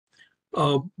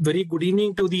Very good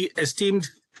evening to the esteemed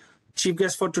chief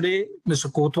guest for today, Mr.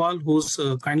 Kotwal, who's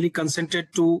kindly consented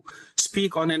to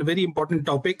speak on a very important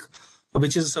topic,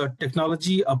 which is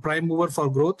technology, a prime mover for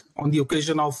growth on the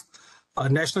occasion of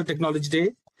National Technology Day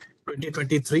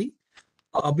 2023.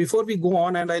 Before we go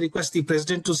on, and I request the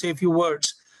President to say a few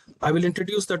words, I will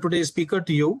introduce the today's speaker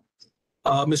to you,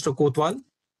 Mr. Kotwal.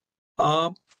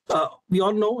 We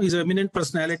all know he's an eminent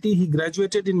personality. He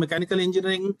graduated in mechanical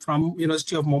engineering from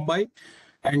University of Mumbai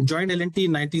and joined L&T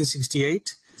in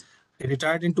 1968. He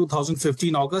retired in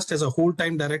 2015 August as a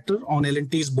whole-time director on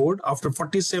L&T's board after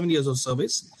 47 years of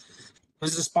service. He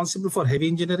was responsible for heavy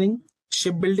engineering,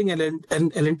 shipbuilding, and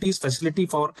L&T's facility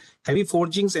for heavy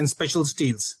forgings and special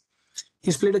steels.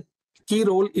 He's played a key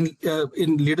role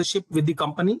in leadership with the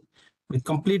company, with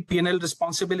complete P&L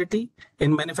responsibility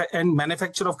in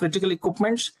manufacture of critical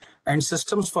equipments and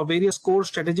systems for various core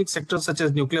strategic sectors such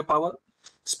as nuclear power,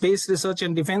 space research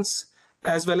and defense,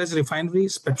 as well as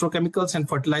refineries, petrochemicals, and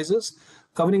fertilizers,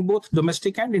 covering both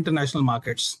domestic and international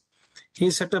markets. He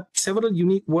set up several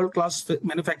unique world-class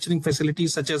manufacturing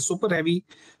facilities such as super heavy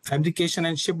fabrication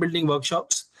and shipbuilding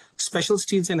workshops, special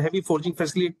steels and heavy forging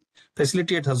facility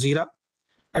at Hazira,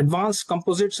 advanced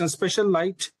composites and special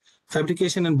light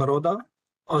fabrication in Baroda,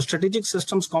 a strategic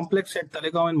systems complex at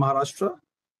Talegaon in Maharashtra,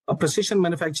 a precision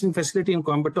manufacturing facility in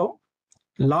Coimbatore,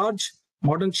 large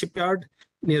modern shipyard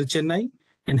near Chennai,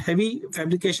 and heavy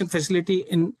fabrication facility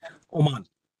in Oman.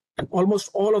 And almost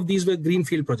all of these were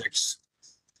greenfield projects.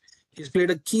 He's played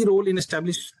a key role in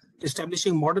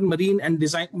establishing modern marine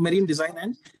design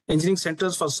and engineering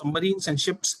centers for submarines and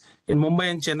ships in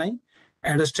Mumbai and Chennai,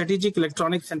 and a strategic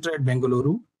electronics center at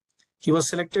Bengaluru. He was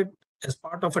selected as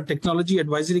part of a technology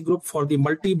advisory group for the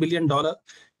multi-billion-dollar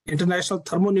International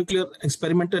Thermonuclear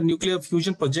Experimental Nuclear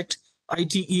Fusion Project,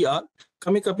 ITER,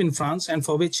 coming up in France, and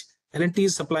for which L&T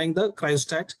is supplying the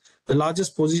cryostat, the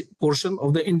largest portion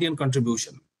of the Indian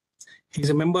contribution. He is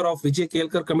a member of Vijay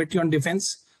Kelkar Committee on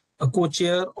Defense, a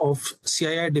co-chair of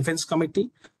CII Defense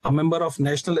Committee, a member of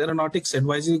National Aeronautics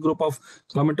Advisory Group of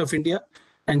Government of India,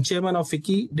 and chairman of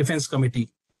FICCI Defense Committee.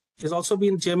 He has also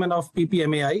been chairman of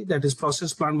PPMAI, that is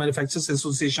Process Plant Manufacturers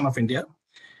Association of India.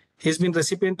 He has been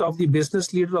recipient of the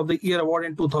Business Leader of the Year Award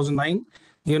in 2009,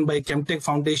 given by Chemtech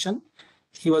Foundation.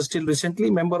 He was till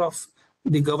recently member of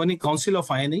the Governing Council of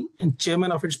INAE and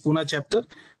chairman of its Pune chapter,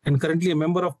 and currently a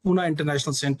member of Pune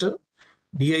International Center,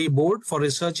 DIE Board for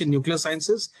Research in Nuclear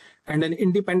Sciences, and an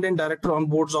independent director on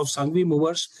boards of Sangvi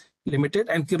Movers Limited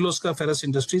and Kirloskar Ferrous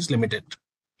Industries Limited.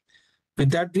 With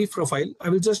that brief profile, I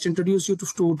will just introduce you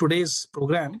to today's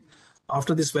program.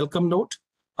 After this welcome note,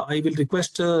 I will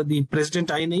request the President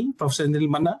INAE, Professor Indranil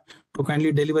Manna, to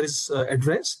kindly deliver his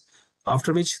address,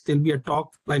 after which there will be a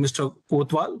talk by Mr.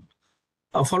 Kotwal,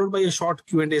 followed by a short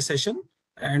Q&A session,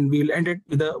 and we will end it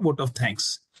with a vote of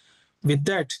thanks. With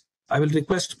that, I will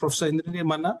request Professor Indranil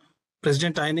Manna,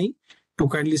 President INAE, to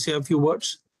kindly say a few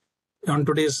words on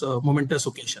today's momentous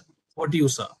occasion. What do you,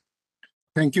 sir?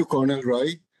 Thank you, Colonel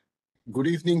Roy. Good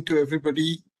evening to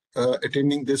everybody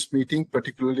attending this meeting,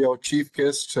 particularly our chief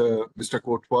guest, Mr.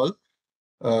 Kotwal,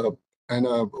 and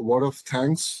a word of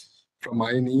thanks from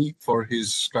INAE for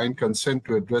his kind consent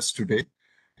to address today.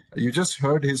 You just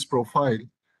heard his profile,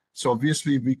 so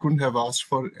obviously we couldn't have asked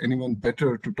for anyone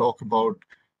better to talk about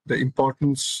the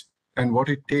importance and what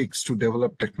it takes to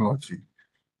develop technology.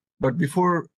 But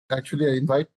before actually I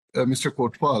invite Mr.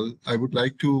 Kotwal, I would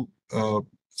like to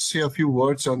say a few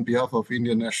words on behalf of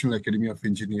Indian National Academy of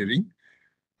Engineering.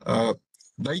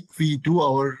 Like we do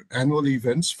our annual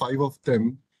events, 5 of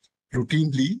them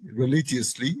routinely,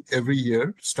 religiously every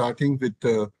year, starting with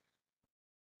the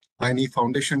INAE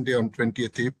Foundation Day on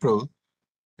 20th April.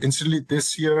 Incidentally,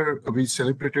 this year we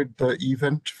celebrated the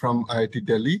event from IIT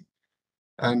Delhi,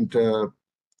 and 2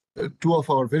 of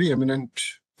our very eminent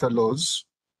fellows,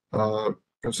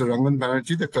 Professor Rangan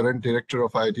Banerjee, the current director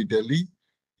of IIT Delhi,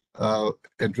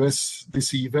 address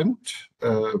this event,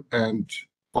 and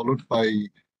followed by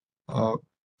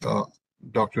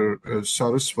Dr.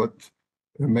 Saraswat,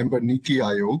 member NITI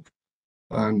Aayog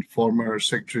and former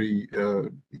secretary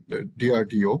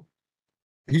DRDO.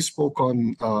 He spoke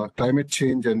on climate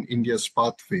change and India's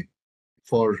pathway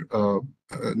for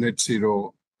net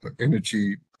zero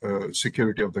energy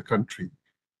security of the country.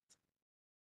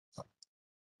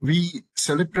 We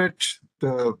celebrate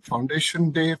the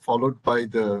Foundation Day, followed by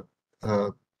the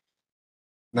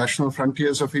National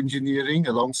Frontiers of Engineering,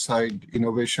 alongside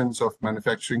innovations of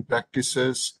manufacturing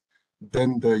practices,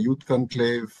 then the Youth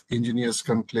Conclave, Engineers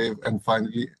Conclave, and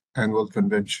finally, Annual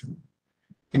Convention.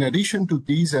 In addition to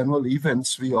these annual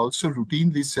events, we also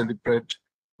routinely celebrate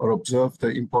or observe the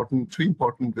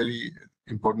very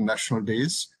important national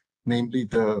days. namely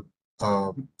the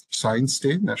Science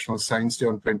Day, National Science Day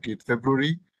on 20th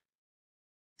February,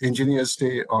 Engineers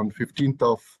Day on 15th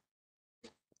of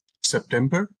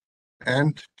September,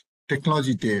 and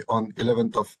Technology Day on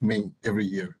 11th of May every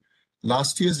year.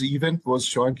 Last year's event was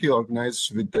jointly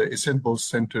organized with the SN Bose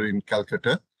Center in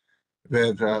Calcutta,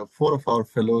 where 4 of our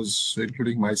fellows,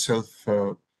 including myself,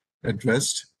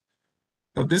 addressed.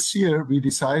 Now, this year, we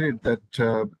decided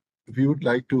that we would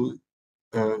like to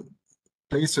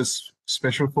place a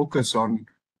special focus on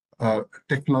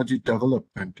technology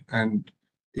development. And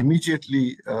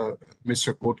immediately,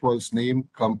 Mr. Kotwal's name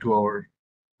come to our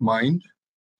mind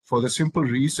for the simple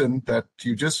reason that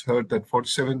you just heard that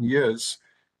 47 years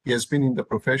he has been in the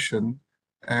profession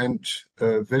and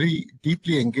very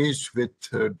deeply engaged with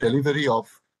delivery of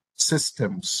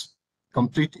systems,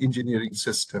 complete engineering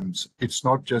systems. It's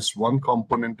not just one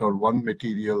component or one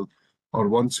material or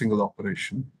one single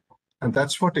operation. And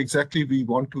that's what exactly we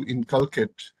want to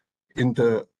inculcate in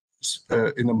the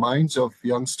minds of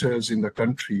youngsters in the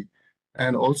country,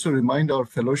 and also remind our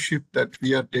fellowship that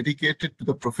we are dedicated to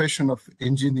the profession of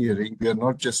engineering. We are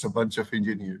not just a bunch of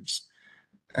engineers.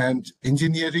 And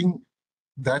engineering,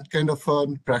 that kind of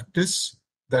practice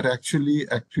that actually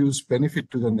accrues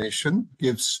benefit to the nation,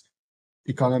 gives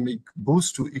economic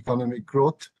boost to economic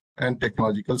growth and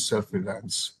technological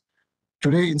self-reliance.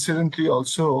 Today, incidentally,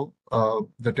 also,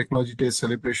 the Technology Day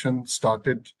celebration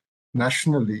started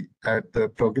nationally at the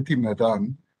Pragati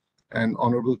Maidan, and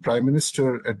Honorable Prime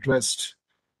Minister addressed,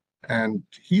 and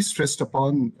he stressed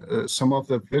upon some of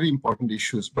the very important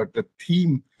issues. But the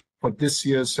theme for this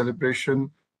year's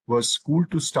celebration was School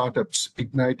to Startups,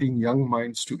 Igniting Young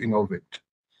Minds to Innovate.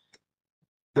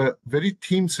 The very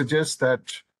theme suggests that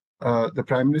the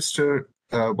Prime Minister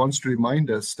wants to remind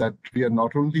us that we are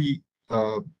not only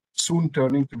soon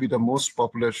turning to be the most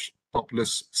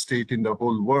populous state in the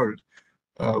whole world,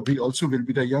 we also will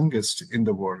be the youngest in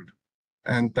the world.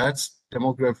 And that's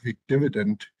demographic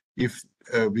dividend. If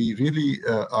we really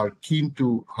are keen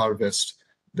to harvest,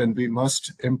 then we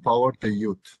must empower the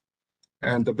youth.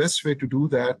 And the best way to do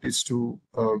that is to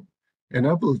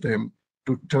enable them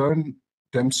to turn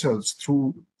themselves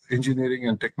through engineering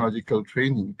and technological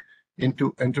training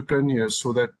into entrepreneurs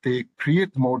so that they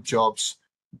create more jobs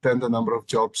than the number of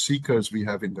job seekers we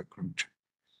have in the country.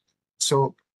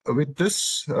 So with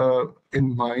this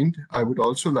in mind, I would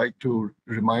also like to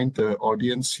remind the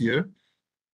audience here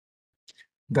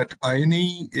that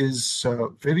INAE is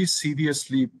very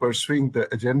seriously pursuing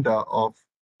the agenda of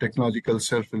technological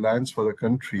self-reliance for the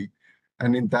country.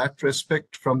 And in that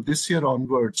respect, from this year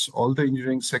onwards, all the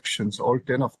engineering sections, all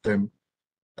 10 of them,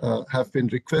 have been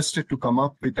requested to come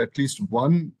up with at least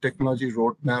one technology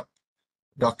roadmap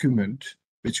document,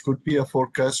 which could be a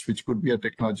forecast, which could be a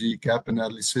technology gap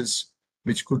analysis,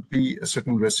 which could be a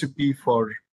certain recipe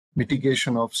for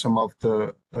mitigation of some of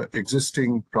the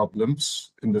existing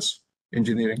problems in this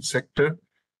engineering sector.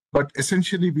 But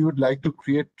essentially, we would like to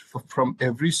create from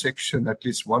every section at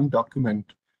least one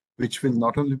document, which will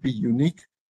not only be unique,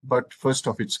 but first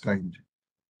of its kind.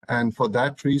 And for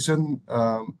that reason,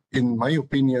 in my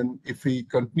opinion, if we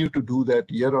continue to do that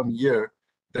year on year,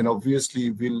 then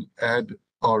obviously we'll add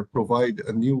or provide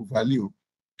a new value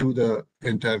to the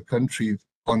entire country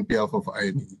on behalf of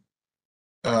INAE.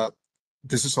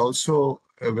 This is also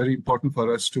very important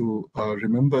for us to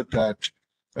remember that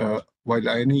while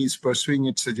INAE is pursuing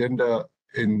its agenda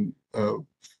in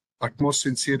utmost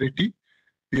sincerity,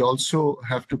 we also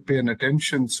have to pay an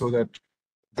attention so that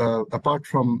apart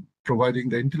from providing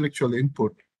the intellectual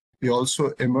input, we also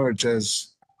emerge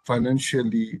as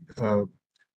financially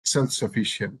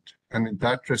self-sufficient. And in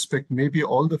that respect, maybe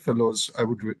all the fellows, I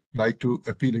would like to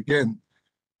appeal again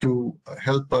to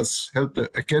help the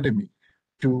academy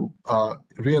to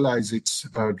realize its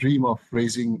dream of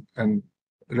raising an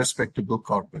respectable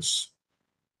corpus.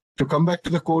 To come back to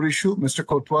the core issue, Mr.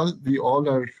 Kotwal, we all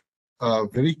are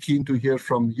very keen to hear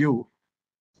from you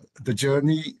the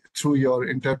journey through your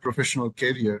entire professional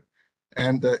career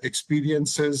and the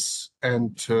experiences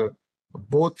and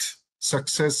both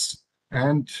success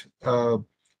and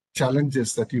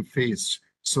challenges that you faced,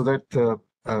 so that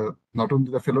not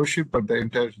only the fellowship, but the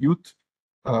entire youth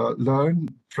learn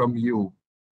from you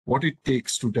what it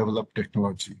takes to develop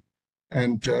technology.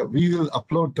 And we will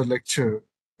upload the lecture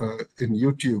in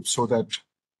YouTube so that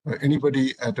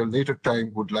anybody at a later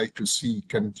time would like to see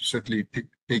can certainly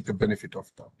take the benefit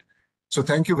of that. So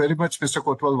thank you very much, Mr.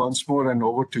 Kotwal, once more, and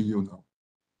over to you now.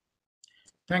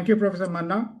 Thank you, Professor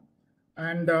Manna.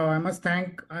 And I must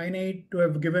thank INAE to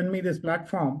have given me this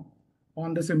platform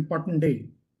on this important day.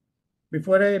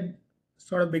 Before I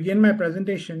sort of begin my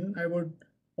presentation, I would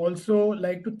also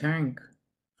like to thank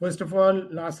First of all,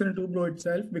 Larsen & Toubro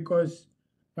itself, because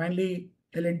finally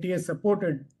L&T has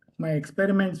supported my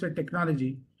experiments with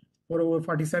technology for over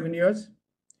 47 years.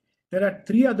 There are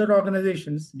 3 other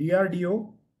organizations,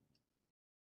 DRDO,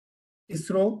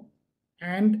 ISRO,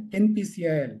 and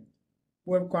NPCIL,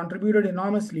 who have contributed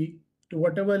enormously to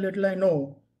whatever little I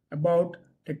know about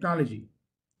technology.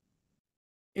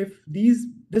 If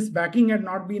this backing had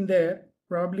not been there,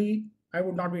 probably I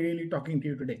would not be really talking to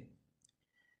you today.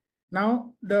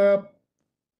 Now, the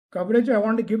coverage I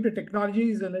want to give to technology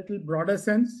is a little broader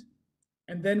sense,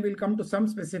 and then we'll come to some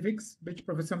specifics which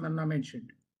Professor Manna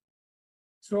mentioned.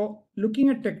 So looking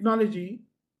at technology,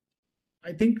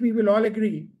 I think we will all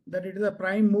agree that it is a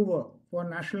prime mover for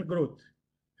national growth.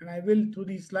 And I will, through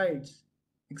these slides,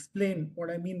 explain what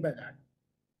I mean by that.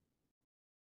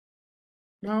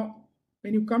 Now,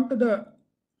 when you come to the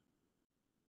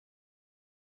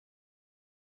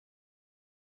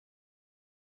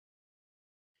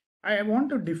I want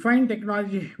to define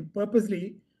technology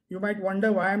purposely. You might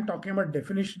wonder why I'm talking about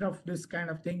definition of this kind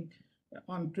of thing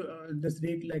on this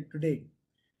date like today.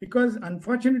 Because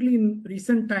unfortunately, in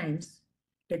recent times,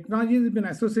 technology has been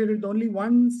associated with only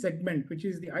one segment, which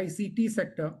is the ICT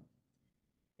sector.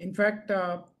 In fact,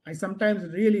 I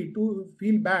sometimes really do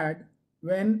feel bad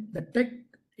when the tech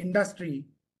industry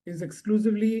is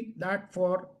exclusively that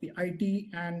for the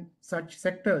IT and such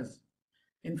sectors.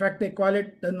 In fact, they call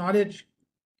it the knowledge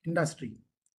industry,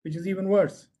 which is even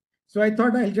worse. So I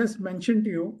thought I'll just mention to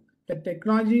you that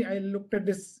technology, I looked at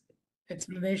this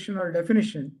explanation or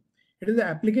definition. It is the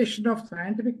application of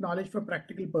scientific knowledge for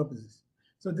practical purposes.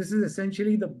 So this is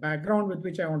essentially the background with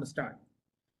which I want to start.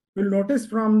 You'll notice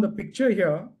from the picture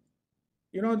here,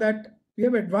 that we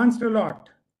have advanced a lot.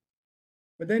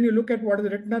 But then you look at what is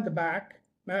written at the back,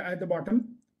 at the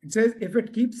bottom. It says, if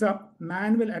it keeps up,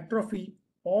 man will atrophy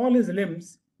all his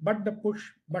limbs but the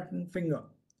push button finger.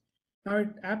 Now it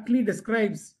aptly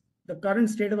describes the current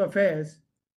state of affairs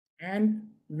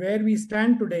and where we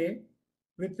stand today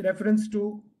with reference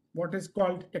to what is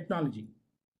called technology.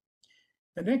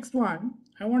 The next one,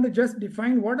 I want to just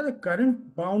define what are the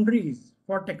current boundaries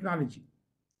for technology.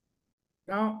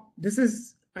 Now, this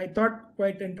is, I thought,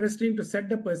 quite interesting to set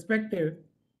the perspective.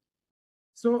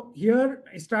 So here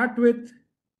I start with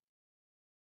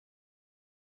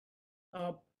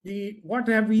what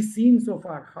have we seen so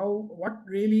far? How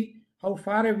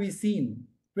far have we seen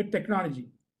with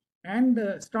technology? And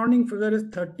the astounding figure is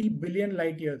 30 billion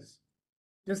light years.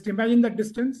 Just imagine that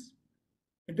distance.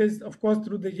 It is, of course,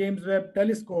 through the James Webb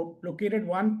Telescope, located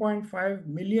 1.5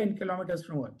 million kilometers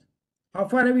from Earth. How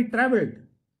far have we traveled?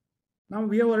 Now,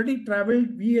 we have already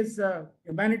traveled, we as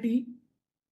humanity,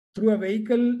 through a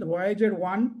vehicle, the Voyager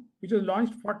 1, which was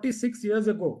launched 46 years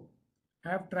ago,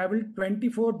 have traveled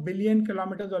 24 billion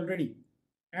kilometers already.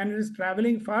 And it is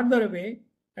traveling farther away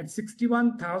at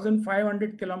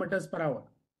 61,500 kilometers per hour.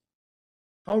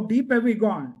 How deep have we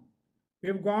gone? We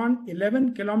have gone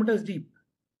 11 kilometers deep.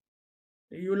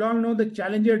 You will all know the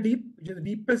Challenger Deep, which is the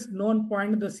deepest known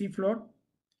point of the seafloor,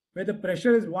 where the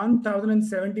pressure is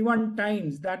 1,071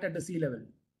 times that at the sea level.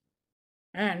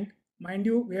 And mind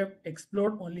you, we have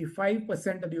explored only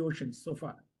 5% of the oceans so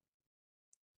far.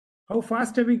 How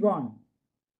fast have we gone?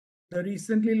 The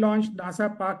recently launched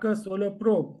NASA Parker Solar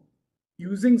Probe,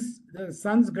 using the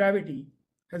sun's gravity,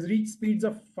 has reached speeds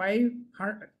of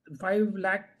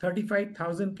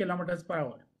 5,35,000 kilometers per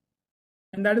hour.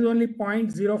 And that is only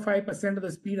 0.05% of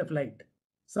the speed of light.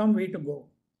 Some way to go.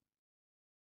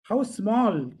 How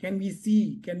small can we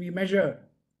see, can we measure?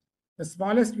 The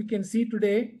smallest we can see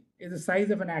today is the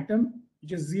size of an atom,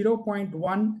 which is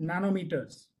 0.1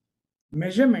 nanometers.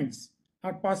 Measurements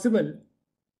are possible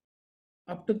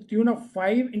up to the tune of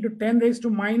 5 into 10 raised to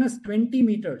minus 20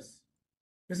 meters.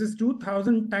 This is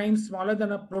 2,000 times smaller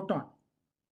than a proton.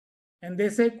 And they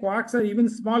say quarks are even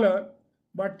smaller,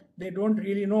 but they don't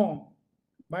really know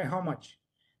by how much.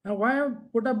 Now, why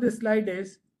I've put up this slide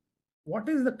is, what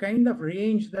is the kind of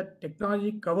range that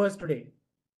technology covers today?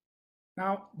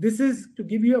 Now, this is to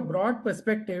give you a broad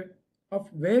perspective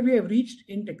of where we have reached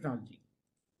in technology.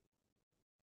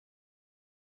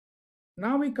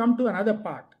 Now we come to another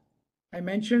part. I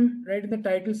mentioned right in the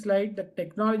title slide that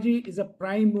technology is a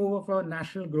prime mover for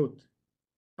national growth.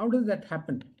 How does that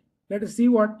happen? Let us see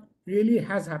what really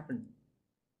has happened.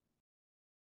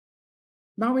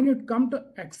 Now, when you come to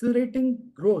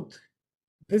accelerating growth,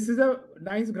 this is a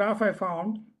nice graph I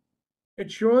found.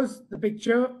 It shows the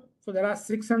picture for the last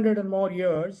 600 and more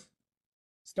years.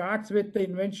 Starts with the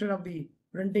invention of the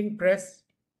printing press,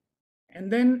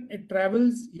 and then it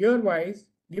travels year-wise,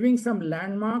 giving some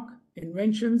landmark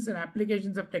inventions and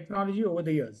applications of technology over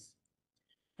the years.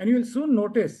 And you will soon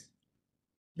notice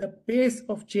the pace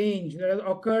of change that has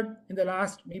occurred in the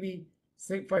last maybe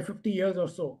say 50 years or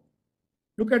so.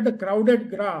 Look at the crowded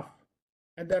graph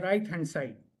at the right-hand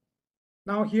side.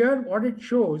 Now here what it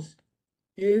shows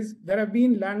is there have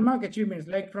been landmark achievements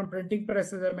like from printing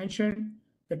press, as I mentioned,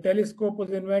 the telescope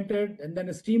was invented, and then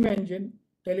a steam engine,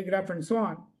 telegraph, and so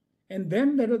on. And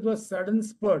then there was a sudden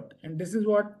spurt, and this is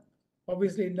what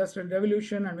obviously industrial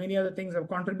revolution and many other things have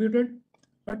contributed.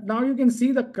 But now you can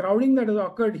see the crowding that has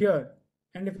occurred here.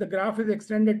 And if the graph is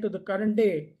extended to the current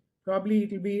day, probably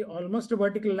it will be almost a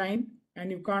vertical line,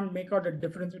 and you can't make out a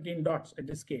difference between dots at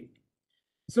this scale.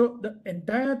 So the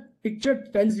entire picture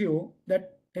tells you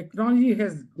that technology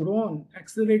has grown,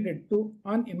 accelerated to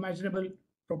unimaginable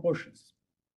proportions.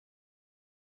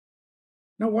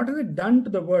 Now, what has it done to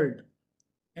the world?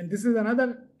 And this is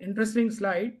another interesting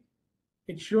slide.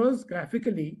 It shows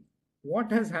graphically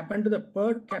what has happened to the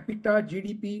per capita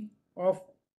GDP of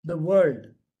the world.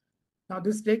 Now,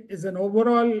 this is an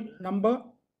overall number.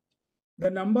 The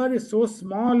number is so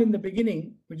small in the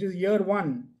beginning, which is year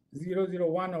 1,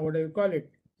 001 or whatever you call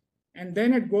it. And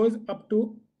then it goes up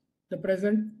to the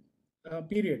present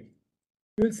period.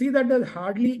 You will see that there's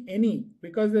hardly any,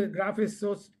 because the graph is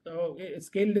so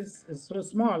scale is so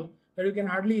small that you can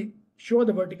hardly show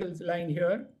the vertical line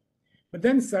here. But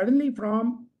then suddenly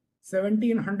from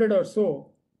 1700 or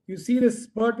so, you see this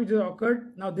spurt which has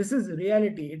occurred. Now this is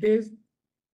reality. It is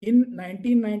in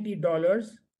 1990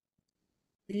 dollars,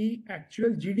 the actual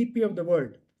GDP of the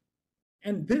world.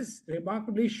 And this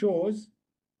remarkably shows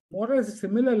more or less a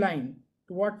similar line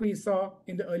to what we saw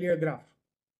in the earlier graph.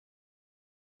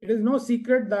 It is no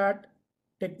secret that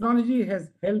technology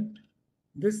has helped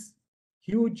this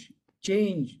huge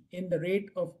change in the rate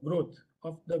of growth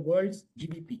of the world's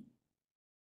GDP.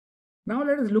 Now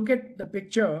let us look at the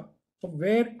picture of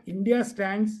where India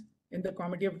stands in the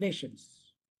Committee of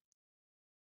Nations.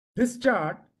 This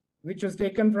chart, which was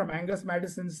taken from Angus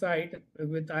Madison's site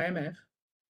with IMF,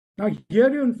 now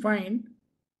here you will find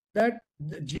that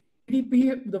the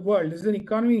GDP of the world is an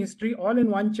economy history all in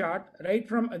one chart, right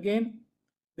from again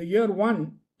the year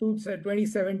 1 to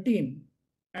 2017,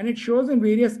 and it shows in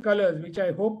various colors, which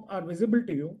I hope are visible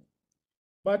to you.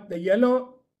 But the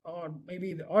yellow, or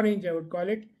maybe the orange I would call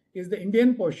it, is the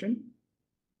Indian portion.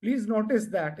 Please notice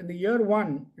that in the year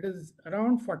 1, it is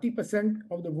around 40%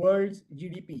 of the world's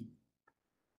GDP.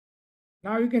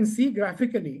 Now you can see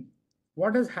graphically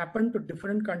what has happened to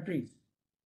different countries.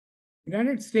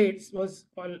 United States was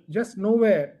just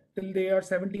nowhere till the year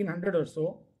 1700 or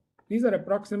so. These are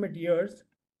approximate years,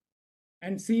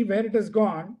 and see where it has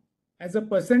gone as a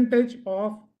percentage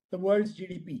of the world's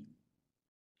GDP.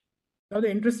 Now the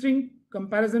interesting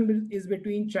comparison is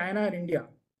between China and India.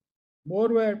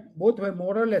 Both were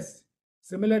more or less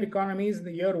similar economies in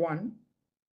the year 1,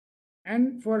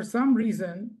 and for some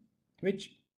reason,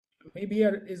 which maybe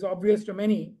is obvious to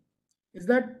many, is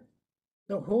that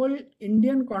the whole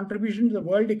Indian contribution to the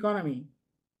world economy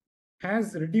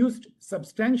has reduced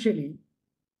substantially,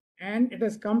 and it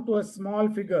has come to a small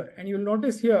figure. And you'll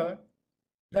notice here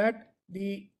that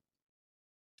the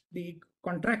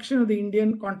contraction of the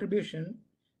Indian contribution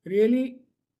really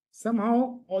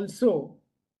somehow also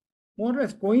more or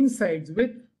less coincides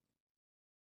with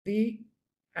the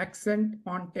accent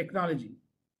on technology.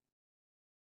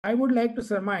 I would like to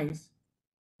surmise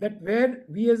that where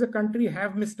we as a country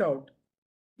have missed out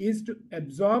is to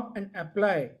absorb and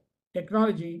apply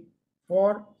technology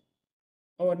for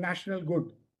our national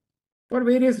good, for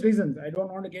various reasons. I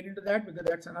don't want to get into that because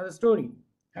that's another story.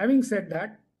 Having said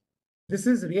that, this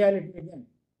is reality again.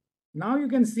 Now you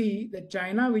can see that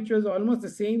China, which was almost the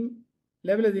same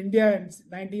level as India in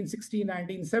 1960,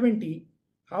 1970,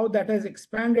 how that has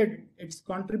expanded its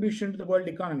contribution to the world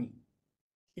economy.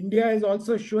 India is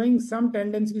also showing some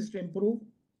tendencies to improve,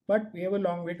 but we have a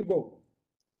long way to go.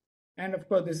 And of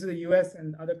course, this is the US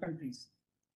and other countries.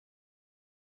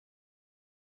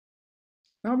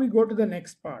 Now we go to the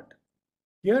next part.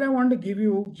 Here I want to give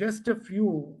you just a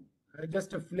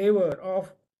flavor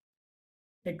of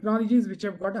technologies which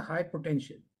have got a high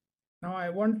potential. Now I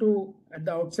want to at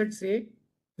the outset say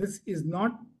this is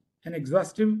not an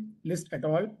exhaustive list at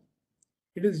all.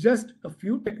 It is just a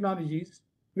few technologies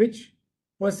which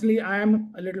personally I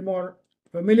am a little more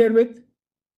familiar with.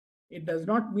 It does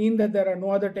not mean that there are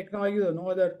no other technologies or no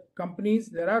other companies.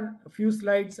 There are a few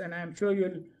slides, and I am sure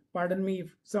you'll pardon me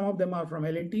if some of them are from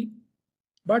L&T.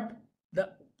 But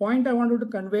the point I wanted to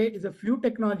convey is a few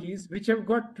technologies which have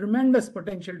got tremendous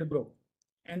potential to grow.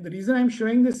 And the reason I'm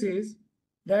showing this is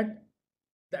that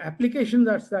the applications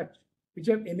are such which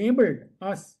have enabled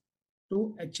us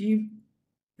to achieve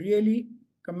really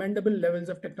commendable levels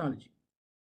of technology.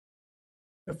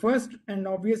 The first and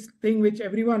obvious thing which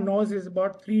everyone knows is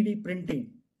about 3D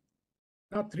printing.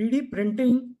 Now, 3D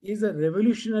printing is a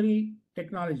revolutionary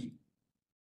technology,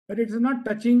 but it is not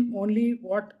touching only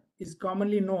what is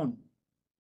commonly known.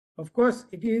 Of course,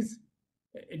 it is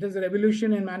a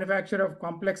revolution in manufacture of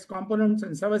complex components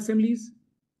and sub-assemblies.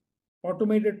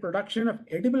 Automated production of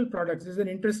edible products is an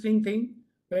interesting thing,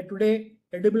 where today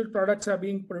edible products are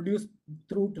being produced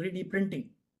through 3D printing.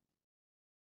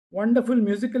 Wonderful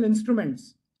musical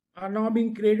instruments are now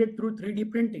being created through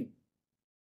 3D printing.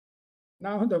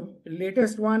 Now, the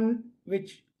latest one,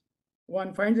 which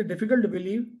one finds it difficult to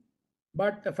believe,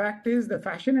 but the fact is the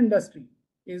fashion industry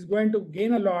is going to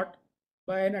gain a lot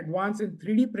by an advance in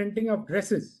 3D printing of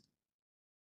dresses.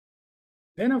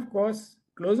 Then, of course,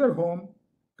 closer home,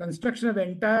 construction of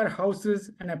entire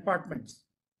houses and apartments.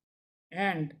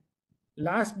 And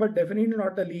last but definitely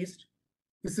not the least,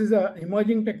 this is an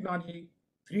emerging technology,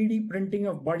 3D printing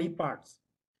of body parts.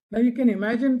 Now you can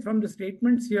imagine from the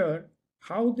statements here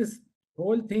how this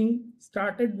whole thing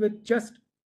started with just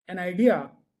an idea,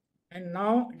 and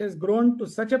now it has grown to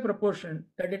such a proportion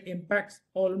that it impacts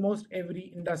almost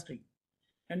every industry.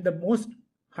 And the most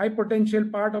high potential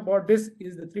part about this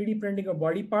is the 3D printing of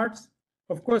body parts.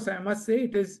 Of course, I must say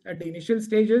it is at the initial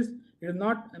stages. It is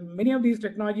not, many of these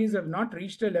technologies have not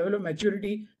reached a level of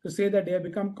maturity to say that they have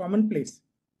become commonplace.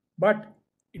 But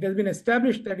it has been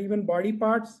established that even body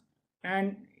parts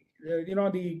and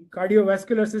the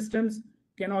cardiovascular systems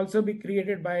can also be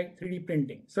created by 3D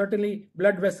printing. Certainly,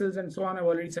 blood vessels and so on have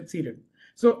already succeeded.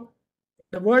 So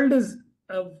the world is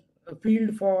a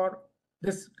field for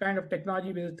this kind of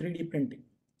technology with 3D printing.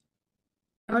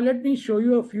 Now let me show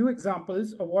you a few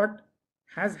examples of what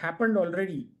has happened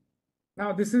already.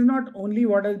 Now this is not only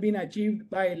what has been achieved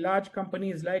by large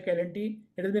companies like L&T,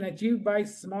 it has been achieved by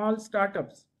small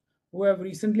startups who have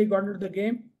recently got into the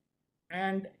game.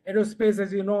 And aerospace,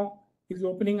 as you know, is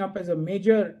opening up as a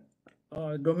major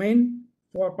domain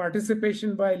for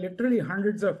participation by literally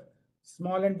hundreds of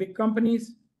small and big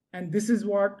companies. And this is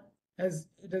what has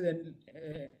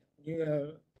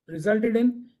resulted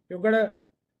in.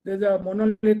 There's a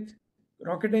monolith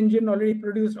rocket engine already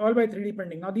produced all by 3D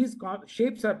printing. Now these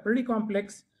shapes are pretty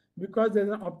complex because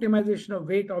there's an optimization of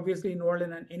weight obviously involved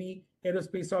in any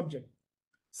aerospace object.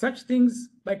 Such things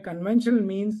by conventional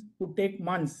means would take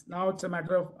months. Now it's a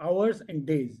matter of hours and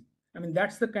days. I mean,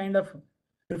 that's the kind of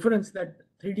difference that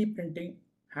 3D printing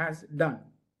has done.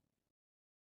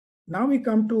 Now we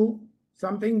come to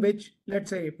something which, let's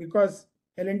say, because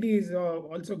L&T is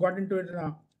also got into it in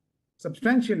a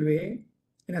substantial way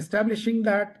in establishing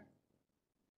that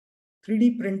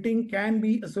 3D printing can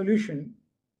be a solution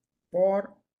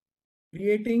for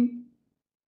creating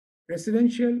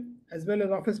residential as well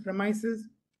as office premises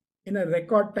in a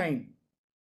record time.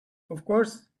 Of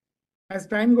course, as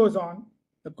time goes on,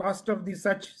 the cost of these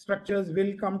such structures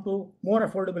will come to more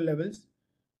affordable levels.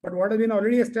 But what has been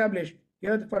already established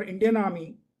here for Indian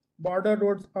Army, Border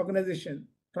Roads Organization,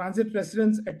 transit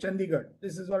residence at Chandigarh,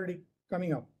 this is already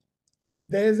coming up.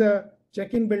 There is a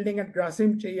check-in building at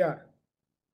Grasim Cheyyar.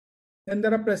 Then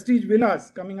there are prestige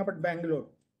villas coming up at Bangalore.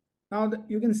 Now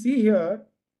you can see here,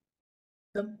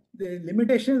 the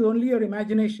limitation is only your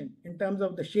imagination in terms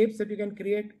of the shapes that you can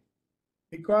create,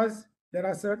 because there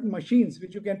are certain machines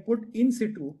which you can put in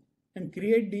situ and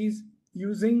create these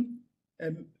using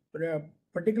a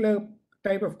particular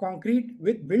type of concrete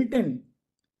with built-in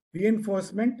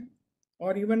reinforcement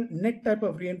or even net type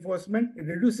of reinforcement. It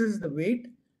reduces the weight,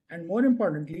 and more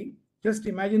importantly, just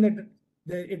imagine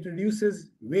that it reduces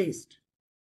waste.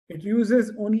 It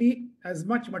uses only as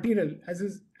much material as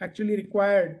is actually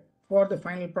required for the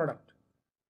final product.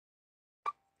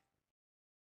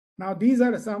 Now these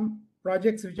are some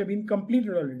projects which have been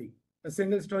completed already. A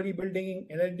single-story building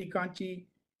in L&T Kanchi,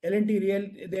 L&T Real,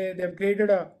 they have created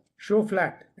a show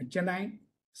flat at Chennai,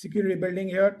 security building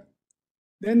here.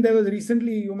 Then there was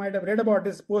recently, you might have read about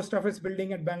this post office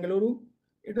building at Bangalore.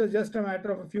 It was just a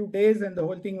matter of a few days and the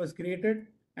whole thing was created.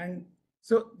 And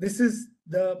so this is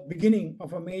the beginning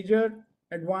of a major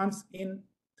advance in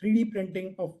 3D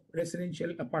printing of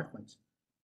residential apartments.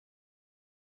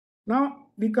 Now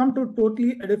we come to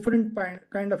totally a different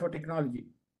kind of a technology.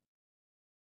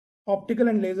 Optical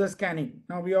and laser scanning.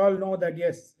 Now we all know that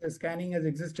yes, the scanning has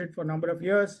existed for a number of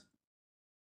years.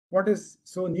 What is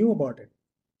so new about it?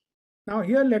 Now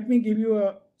here, let me give you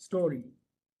a story.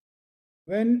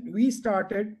 When we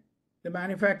started the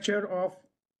manufacture of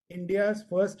India's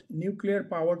first nuclear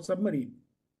powered submarine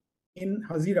in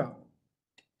Hazira,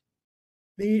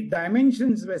 the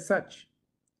dimensions were such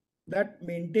that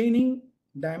maintaining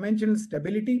dimensional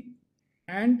stability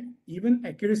and even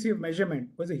accuracy of measurement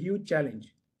was a huge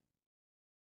challenge.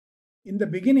 In the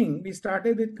beginning, we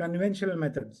started with conventional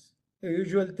methods, the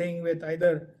usual thing with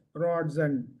either rods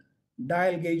and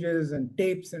dial gauges and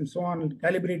tapes and so on,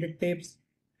 calibrated tapes.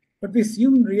 But we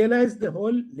soon realized the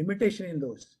whole limitation in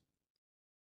those.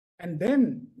 And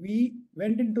then we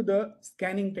went into the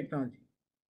scanning technology.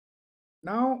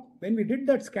 Now, when we did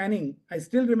that scanning, I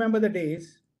still remember the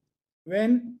days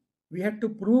when we had to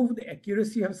prove the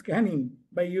accuracy of scanning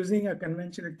by using a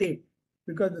conventional tape,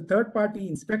 because the third-party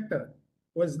inspector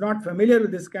was not familiar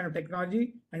with this kind of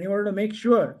technology, and he wanted to make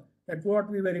sure that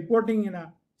what we were reporting in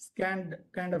a scanned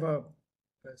kind of a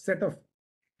set of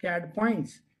CAD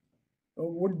points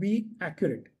would be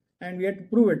accurate. And we had to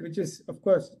prove it, which is, of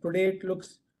course, today it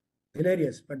looks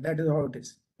hilarious, but that is how it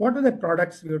is. What are the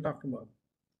products we were talking about?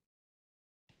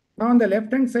 Now, on the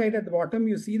left-hand side at the bottom,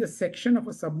 you see the section of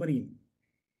a submarine.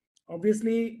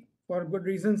 Obviously, for good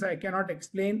reasons, I cannot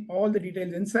explain all the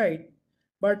details inside,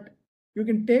 but you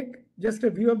can take just a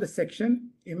view of the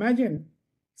section. Imagine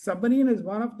submarine is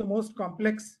one of the most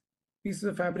complex pieces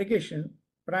of fabrication,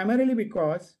 primarily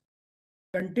because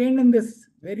contained in this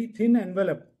very thin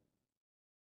envelope,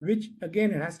 which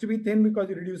again, it has to be thin because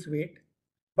you reduce weight,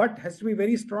 but has to be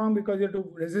very strong because you have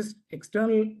to resist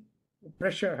external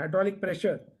pressure, hydraulic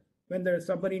pressure, when the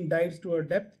submarine dives to a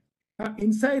depth. Now,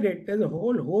 inside it, there's a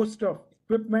whole host of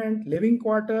equipment, living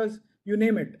quarters, you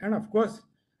name it. And of course,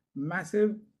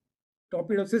 massive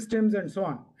torpedo systems and so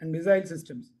on, and missile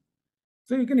systems.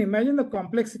 So you can imagine the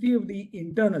complexity of the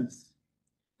internals.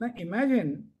 Now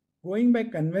imagine going by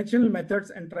conventional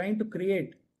methods and trying to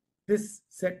create this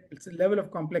level of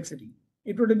complexity.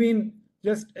 It would have been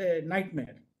just a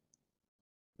nightmare.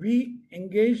 We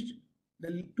engaged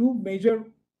the two major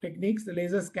techniques, the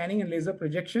laser scanning and laser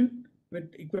projection,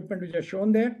 with equipment which are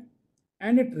shown there,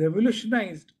 and it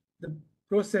revolutionized the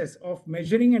process of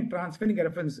measuring and transferring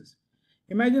references.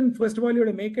 Imagine, first of all, you have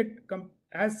to make it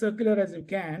as circular as you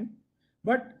can,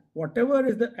 but whatever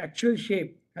is the actual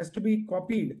shape has to be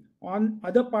copied on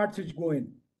other parts which go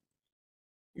in.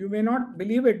 You may not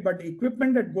believe it, but the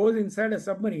equipment that goes inside a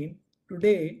submarine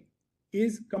today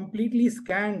is completely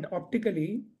scanned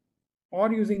optically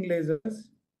or using lasers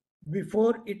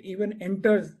before it even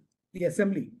enters the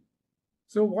assembly.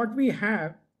 So what we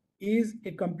have is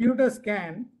a computer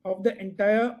scan of the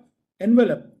entire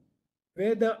envelope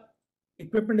where the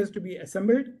equipment is to be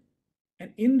assembled,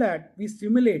 and in that we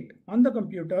simulate on the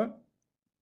computer.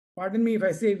 Pardon me if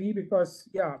I say we, because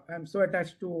yeah, I'm so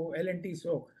attached to L&T,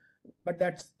 so, but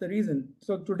that's the reason.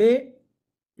 So today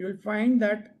you will find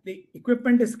that the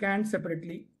equipment is scanned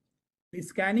separately, the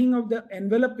scanning of the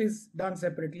envelope is done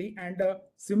separately, and the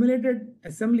simulated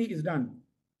assembly is done.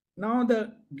 Now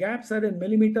the gaps are in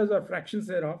millimeters or fractions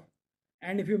thereof,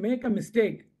 and if you make a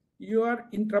mistake, you are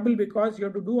in trouble because you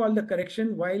have to do all the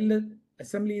correction while the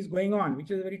assembly is going on,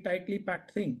 which is a very tightly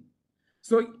packed thing.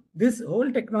 So this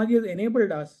whole technology has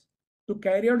enabled us to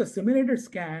carry out a simulated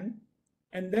scan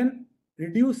and then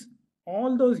reduce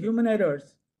all those human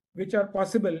errors which are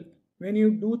possible when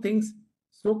you do things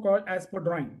so-called as per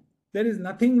drawing. There is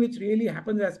nothing which really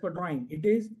happens as per drawing. It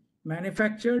is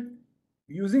manufactured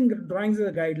using drawings as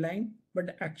a guideline,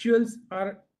 but actuals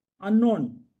are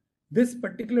unknown. This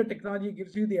particular technology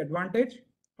gives you the advantage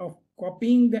of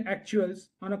copying the actuals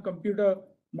on a computer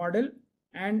model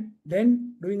and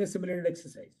then doing a simulated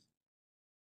exercise.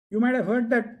 You might have heard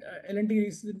that L&T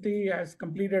recently has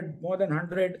completed more than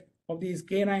 100 of these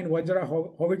K9 Vajra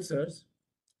howitzers.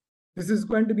 This is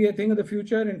going to be a thing of the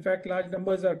future. In fact, large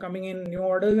numbers are coming in, new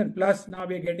orders, and plus now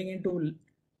we are getting into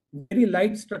very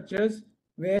light structures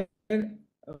where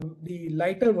the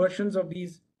lighter versions of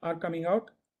these are coming out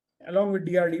along with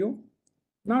DRDO.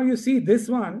 Now you see this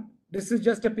one, this is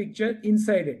just a picture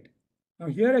inside it. Now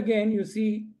here again, you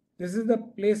see this is the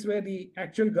place where the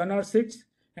actual gunner sits,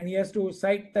 and he has to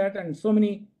sight that, and so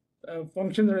many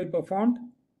functions are performed.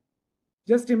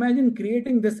 Just imagine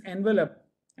creating this envelope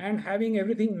and having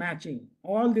everything matching.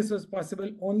 All this was possible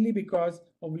only because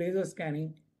of laser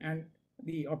scanning and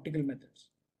the optical methods.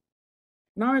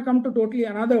 Now I come to totally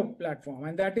another platform,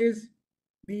 and that is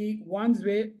the ones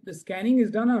where the scanning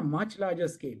is done on a much larger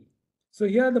scale. So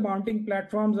here the mounting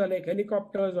platforms are like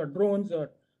helicopters or drones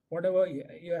or whatever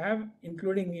you have,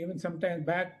 including even sometimes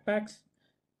backpacks,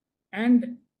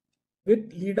 and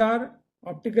with LIDAR,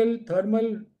 optical,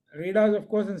 thermal, radars, of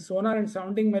course, and sonar and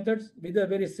sounding methods with the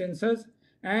various sensors.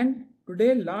 And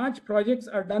today large projects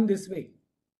are done this way.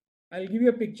 I'll give you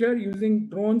a picture using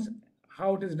drones,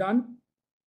 how it is done.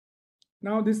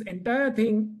 Now this entire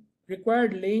thing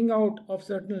required laying out of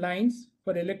certain lines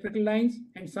for electrical lines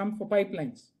and some for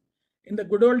pipelines. In the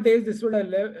good old days, this would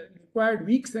have required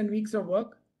weeks and weeks of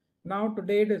work. Now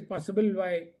today it is possible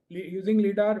by using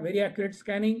LIDAR, very accurate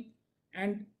scanning,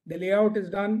 and the layout is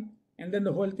done, and then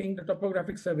the whole thing, the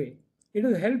topographic survey. It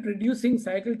has helped reducing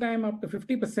cycle time up to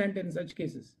 50% in such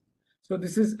cases. So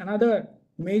this is another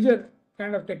major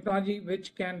kind of technology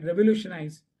which can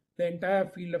revolutionize the entire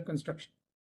field of construction.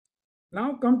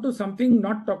 Now come to something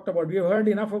not talked about. We have heard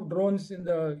enough of drones in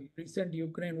the recent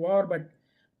Ukraine war, but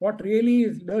what really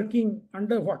is lurking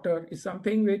underwater is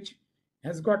something which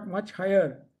has got much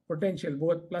higher potential,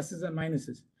 both pluses and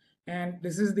minuses. And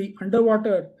this is the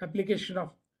underwater application of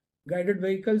guided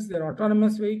vehicles. They're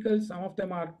autonomous vehicles. Some of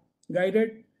them are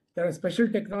guided. There are special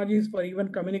technologies for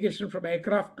even communication from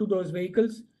aircraft to those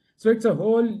vehicles. So it's a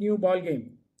whole new ball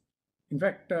game. In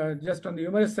fact, just on the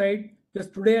humorous side,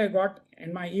 just today I got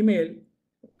in my email,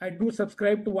 I do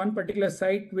subscribe to one particular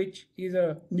site, which is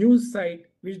a news site,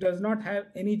 which does not have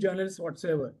any journalists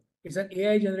whatsoever. It's an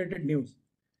AI generated news.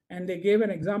 And they gave an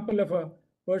example of a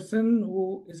person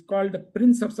who is called the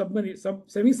Prince of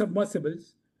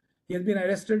Semi-Submersibles. He has been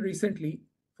arrested recently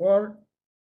for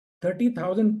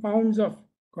 30,000 pounds of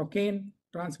cocaine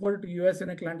transported to US in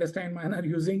a clandestine manner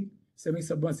using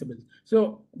semi-submersibles.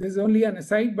 So this is only an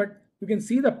aside, but you can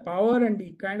see the power and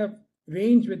the kind of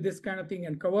range with this kind of thing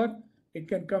and cover. It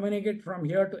can communicate from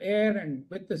here to air and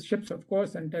with the ships, of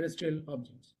course, and terrestrial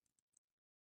objects.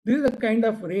 This is the kind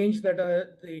of range that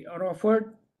they are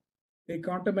offered. They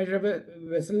countermeasure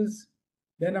vessels.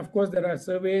 Then, of course, there are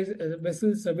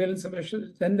vessels, surveillance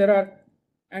vessels. Then there are,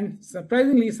 and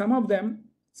surprisingly, some of them,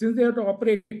 since they have to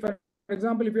operate, for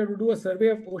example, if you have to do a survey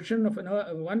of ocean, of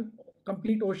one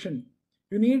complete ocean,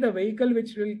 you need a vehicle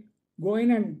which will go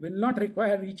in and will not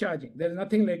require recharging. There is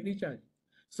nothing like recharging.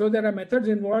 So there are methods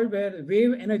involved where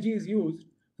wave energy is used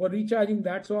for recharging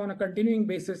that. So on a continuing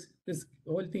basis, this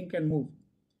whole thing can move.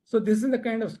 So this is the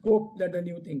kind of scope that the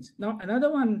new things. Now, another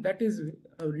one that is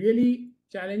a really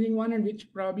challenging one and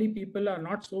which probably people are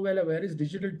not so well aware is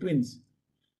digital twins.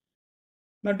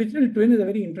 Now, digital twin is a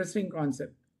very interesting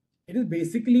concept. It is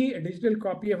basically a digital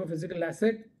copy of a physical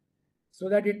asset so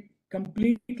that it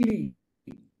completely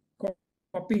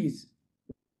copies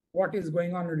what is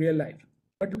going on in real life.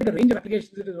 But look at the range of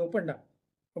applications it has opened up.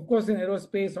 Of course, in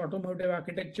aerospace, automotive,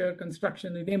 architecture,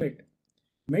 construction, you name it.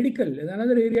 Medical is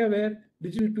another area where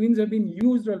digital twins have been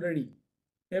used already.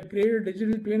 They have created a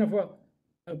digital twin of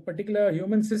a particular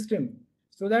human system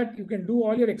so that you can do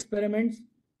all your experiments,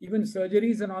 even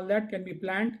surgeries and all that can be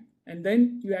planned, and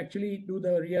then you actually do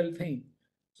the real thing.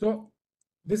 So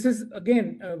this is,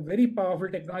 again, a very powerful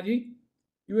technology.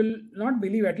 You will not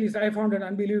believe, at least I found it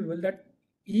unbelievable, that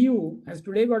EU has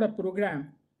today got a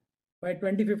program. By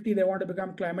 2050, they want to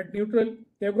become climate neutral.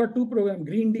 They've got two programs,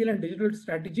 Green Deal and Digital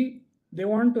Strategy. They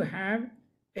want to have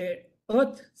a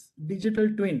Earth's digital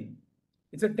twin.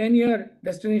 It's a 10-year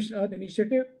Destination Earth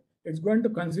initiative. It's going to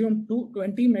consume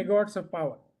 20 megawatts of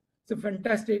power. It's a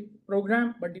fantastic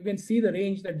program, but you can see the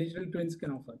range that digital twins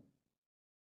can offer.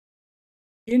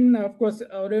 In, of course,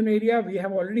 our own area, we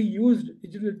have already used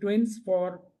digital twins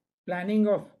for planning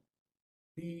of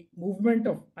the movement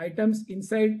of items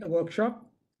inside a workshop.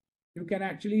 You can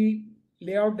actually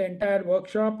lay out the entire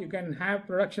workshop. You can have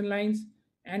production lines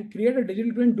and create a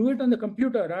digital twin, do it on the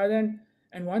computer rather than,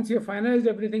 and once you've finalized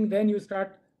everything, then you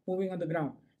start moving on the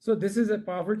ground. So this is a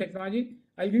powerful technology.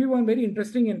 I'll give you one very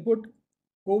interesting input.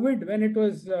 COVID, when it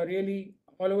was really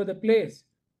all over the place,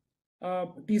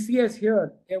 TCS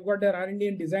here, they've got their R&D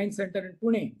and design center in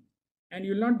Pune. And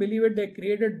you'll not believe it, they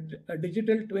created a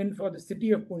digital twin for the city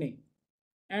of Pune.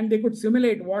 And they could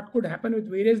simulate what could happen with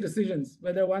various decisions,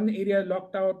 whether one area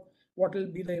locked out, what will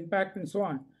be the impact and so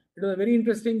on. It was a very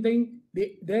interesting thing.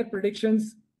 Their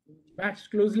predictions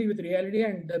matched closely with reality,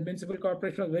 and the municipal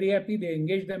corporation was very happy. They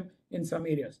engaged them in some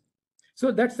areas.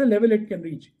 So that's the level it can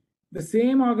reach. The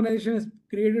same organization has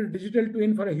created a digital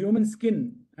twin for a human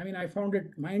skin. I mean, I found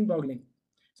it mind-boggling.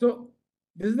 So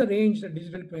this is the range that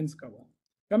digital twins cover.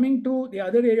 Coming to the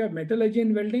other area of metallurgy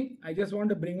and welding, I just want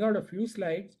to bring out a few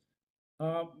slides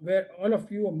where all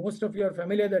of you, or most of you, are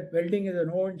familiar that welding is an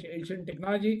old ancient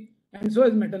technology, and so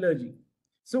is metallurgy.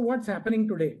 So what's happening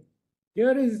today?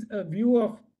 Here is a view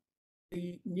of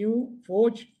the new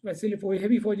forge facility,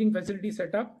 heavy forging facility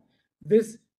setup.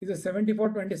 This is a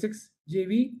 7426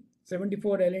 JV,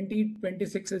 74 LNT,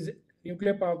 26 is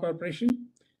Nuclear Power Corporation.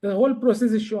 The whole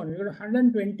process is shown. We've got a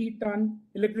 120-ton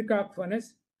electric arc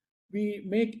furnace. We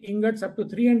make ingots up to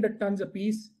 300 tons a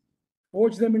piece,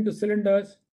 forge them into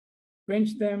cylinders,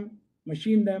 quench them,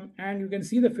 machine them, and you can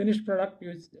see the finished product.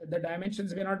 The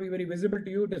dimensions may not be very visible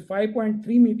to you. It is 5.3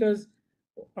 meters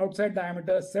outside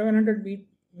diameter, 700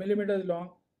 millimeters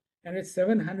long, and it's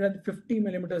 750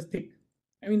 millimeters thick.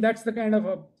 I mean, that's the kind of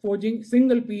a forging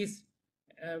single piece,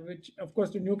 which, of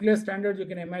course, to nuclear standards, you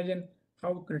can imagine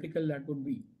how critical that would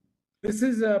be. This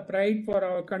is a pride for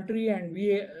our country, and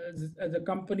we as a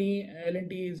company,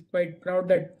 L&T is quite proud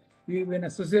that we've been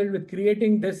associated with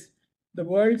creating this, the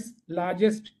world's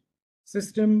largest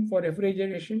system for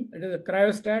refrigeration. It is a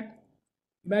cryostat.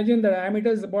 Imagine the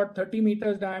diameter is about 30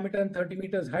 meters diameter and 30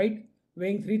 meters height,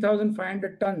 weighing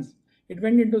 3,500 tons. It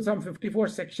went into some 54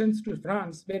 sections to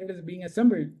France, where it is being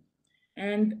assembled.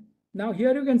 And now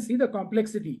here you can see the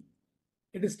complexity.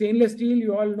 It is stainless steel.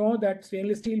 You all know that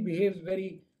stainless steel behaves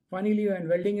very funnily when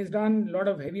welding is done. A lot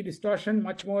of heavy distortion,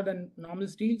 much more than normal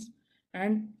steels.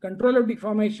 And control of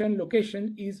deformation,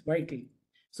 location is vital.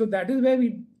 So that is where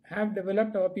we have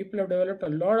developed, our people have developed a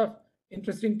lot of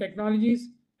interesting technologies,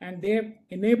 and they have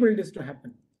enabled this to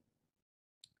happen.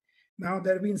 Now,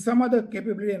 there have been some other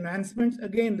capability enhancements.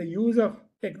 Again, the use of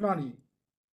technology.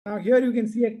 Now, here you can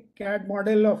see a CAD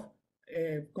model of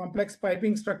a complex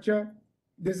piping structure.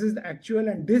 This is the actual,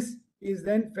 and this is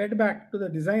then fed back to the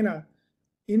designer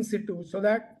in situ so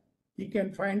that he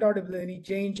can find out if there's any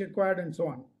change required and so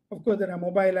on. Of course, there are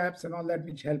mobile apps and all that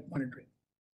which help monitoring.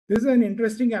 This is an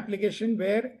interesting application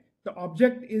where the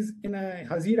object is in a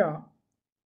hazira.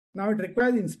 Now it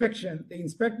requires inspection. The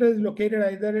inspector is located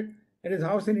either at his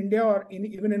house in India or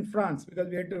even in France, because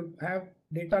we had to have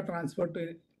data transferred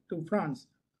to France.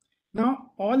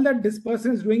 Now, all that this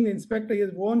person is doing, the inspector, he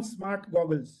has worn smart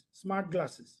goggles, smart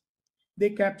glasses.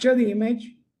 They capture the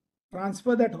image,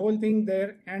 transfer that whole thing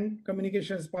there, and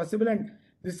communication is possible. And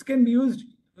this can be used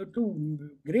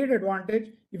to great advantage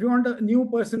if you want a new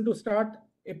person to start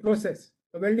a process,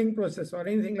 a welding process or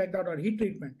anything like that, or heat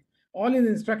treatment. All his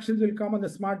instructions will come on the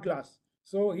smart glass.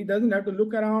 So he doesn't have to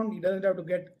look around, he doesn't have to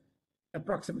get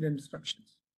approximate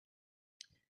instructions.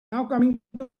 Now coming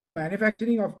to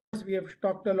manufacturing, of course, we have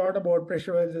talked a lot about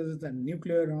pressure vessels and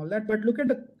nuclear and all that, but look at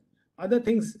the other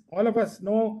things. All of us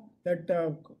know that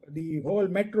the whole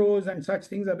metros and such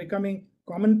things are becoming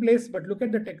commonplace, but look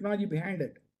at the technology behind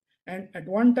it. And at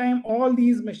one time, all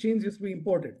these machines used to be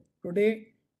imported. Today,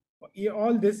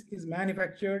 all this is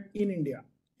manufactured in India,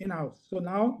 in-house. So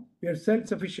now we are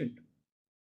self-sufficient.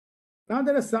 Now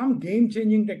there are some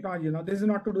game-changing technology. Now this is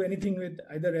not to do anything with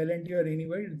either L&T or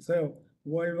anywhere. It's a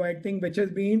worldwide thing which has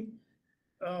been,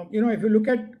 if you look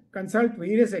at, consult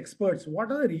various experts,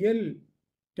 what are the real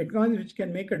technologies which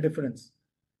can make a difference?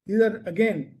 These are,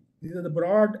 again, these are the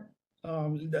broad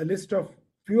the list of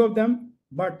few of them,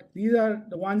 but these are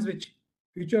the ones which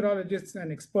futurologists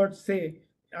and experts say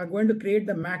are going to create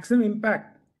the maximum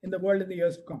impact in the world in the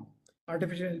years to come.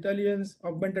 Artificial intelligence,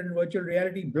 augmented and virtual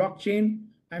reality, blockchain.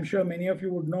 I'm sure many of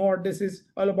you would know what this is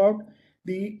all about.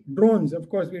 The drones, of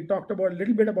course, we talked about a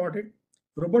little bit about it.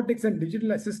 Robotics and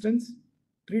digital assistance,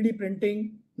 3D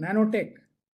printing, nanotech,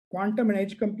 quantum and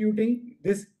edge computing.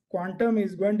 This quantum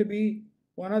is going to be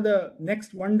one of the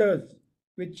next wonders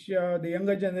which the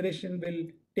younger generation will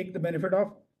take the benefit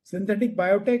of. Synthetic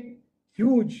biotech,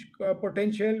 huge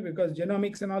potential, because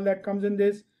genomics and all that comes in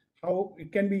this, how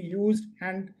it can be used,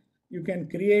 and you can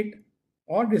create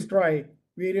or destroy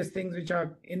various things which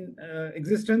are in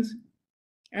existence.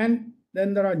 And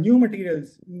then there are new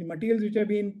materials which have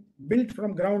been built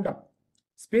from ground up.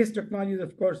 Space technologies,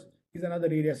 of course, is another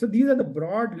area. So these are the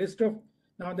broad list of,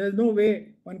 now there's no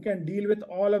way one can deal with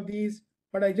all of these,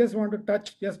 but I just want to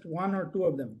touch just one or two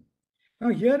of them. Now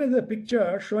here is a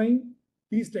picture showing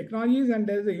these technologies, and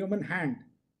there is a human hand.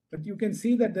 But you can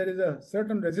see that there is a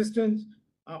certain resistance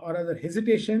or other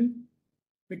hesitation,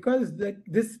 because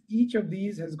each of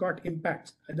these has got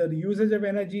impacts, either the usage of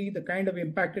energy, the kind of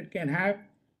impact it can have,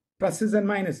 pluses and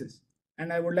minuses.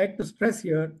 And I would like to stress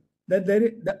here that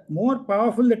the more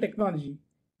powerful the technology,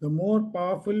 the more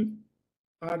powerful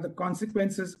are the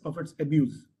consequences of its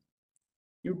abuse.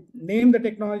 You name the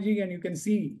technology and you can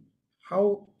see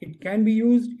how it can be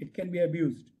used, it can be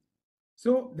abused.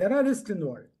 So there are risks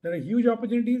involved. There are huge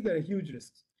opportunities, there are huge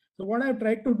risks. So what I've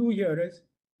tried to do here is,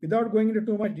 without going into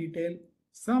too much detail,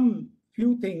 some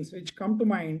few things which come to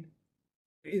mind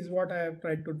is what I have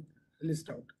tried to list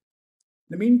out. In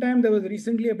the meantime, there was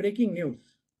recently a breaking news.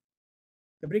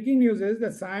 The breaking news is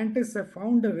that scientists have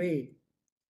found a way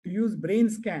to use brain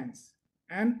scans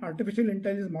and artificial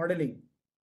intelligence modeling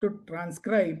to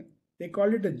transcribe, they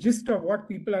call it the gist of what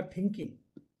people are thinking.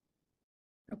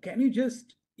 Now, can you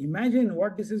just imagine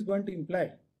what this is going to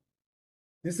imply?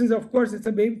 This is, of course, it's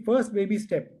a first baby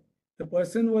step. The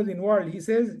person who was involved, he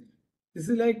says, this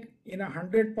is like in a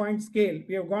 100-point scale.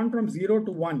 We have gone from 0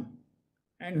 to 1,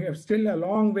 and we have still a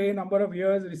long way, number of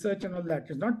years, research and all that.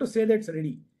 It's not to say that it's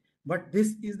ready, but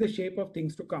this is the shape of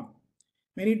things to come.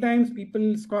 Many times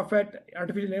people scoff at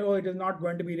artificial, oh, it is not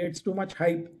going to be, it's too much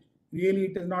hype. Really,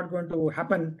 it is not going to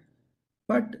happen.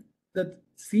 But the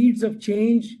seeds of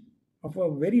change of a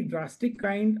very drastic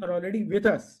kind are already with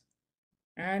us.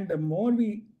 And the more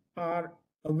we are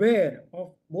aware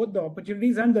of both the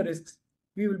opportunities and the risks,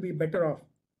 we will be better off.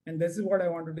 And this is what I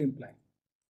wanted to imply.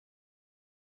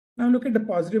 Now look at the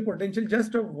positive potential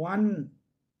just of one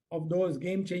of those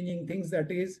game-changing things,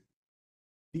 that is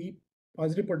the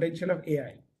positive potential of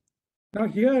AI. Now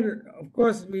here, of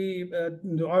course, we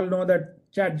all know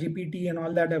that ChatGPT and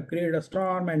all that have created a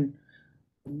storm, and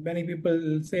many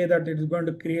people say that it is going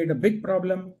to create a big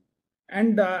problem.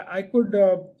 And I could,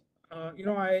 I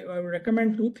would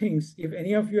recommend two things. If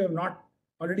any of you have not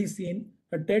already seen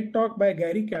a TED talk by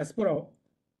Gary Kasparov,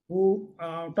 who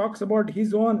talks about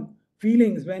his own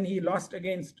feelings when he lost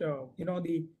against,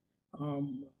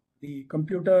 the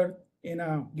computer in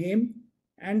a game,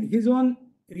 and his own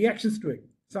reactions to it,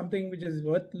 something which is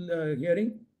worth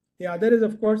hearing. The other is,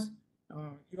 of course,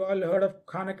 you all heard of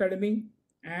Khan Academy,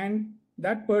 and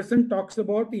that person talks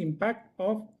about the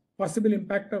possible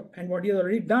impact of, and what he has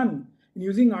already done in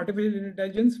using artificial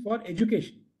intelligence for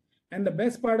education. And the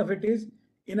best part of it is,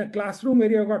 in a classroom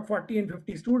where you've got 40 and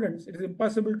 50 students, it is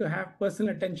impossible to have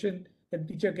personal attention that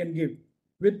teacher can give.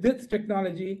 With this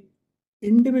technology,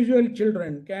 individual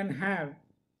children can have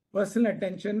personal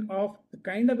attention of the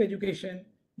kind of education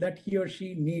that he or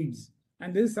she needs.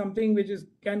 And this is something which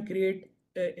can create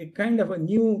a kind of a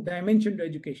new dimension to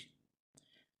education.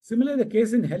 Similarly, the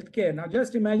case in healthcare. Now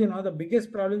just imagine how the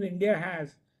biggest problem India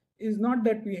has is not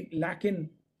that we lack in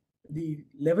the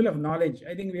level of knowledge.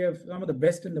 I think we have some of the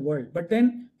best in the world, but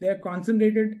then they are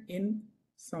concentrated in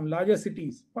some larger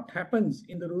cities. What happens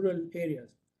in the rural areas?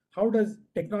 How does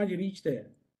technology reach there?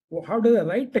 How does the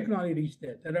right technology reach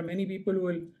there? There are many people who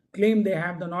will claim they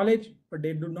have the knowledge, but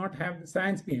they do not have the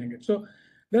science behind it. So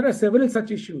there are several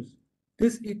such issues.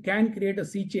 It can create a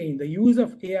sea change, the use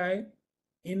of AI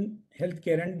in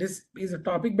healthcare. And this is a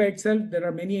topic by itself. There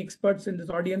are many experts in this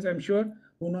audience, I'm sure,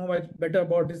 who know much better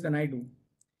about this than I do.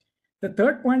 The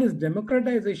third point is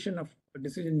democratization of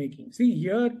decision making. See,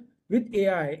 here with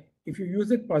AI, if you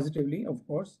use it positively, of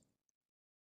course,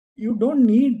 you don't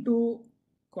need to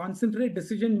concentrate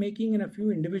decision making in a few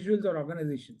individuals or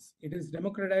organizations. It is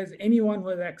democratized. Anyone who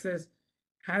has access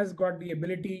has got the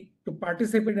ability to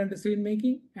participate in decision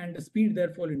making, and the speed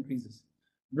therefore increases.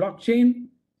 Blockchain,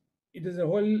 it is a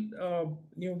whole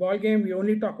new ball game. We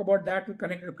only talk about that with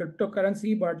connected to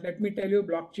cryptocurrency, but let me tell you,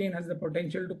 blockchain has the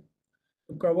potential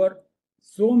to cover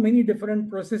so many different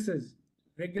processes,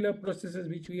 regular processes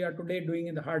which we are today doing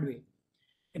in the hard way.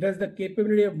 It has the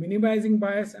capability of minimizing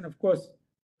bias and, of course,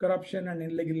 corruption and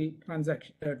illegal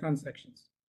transactions.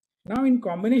 Now, in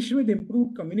combination with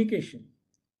improved communication,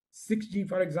 6G,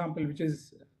 for example, which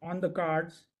is on the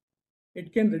cards,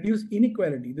 it can reduce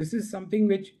inequality. This is something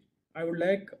which I would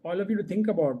like all of you to think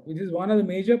about, which is one of the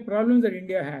major problems that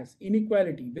India has,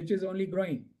 inequality, which is only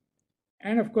growing.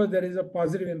 And of course, there is a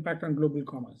positive impact on global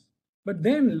commerce. But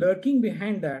then lurking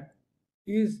behind that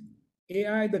is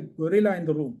AI, the gorilla in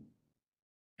the room.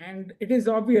 And it is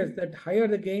obvious that higher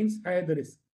the gains, higher the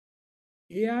risk.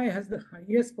 AI has the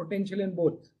highest potential in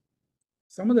both.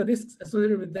 Some of the risks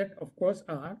associated with that, of course,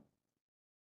 are,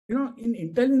 in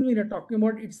intelligence, we are talking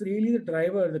about, it's really the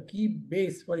driver, the key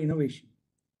base for innovation.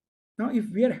 Now, if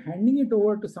we are handing it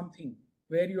over to something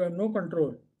where you have no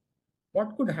control,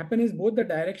 what could happen is both the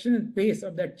direction and pace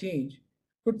of that change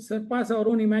could surpass our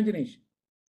own imagination.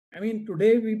 I mean,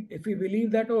 today, if we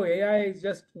believe that, oh, AI is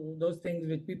just those things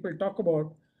which people talk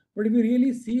about, but if you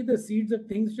really see the seeds of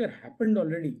things which have happened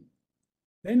already,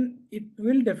 then it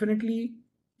will definitely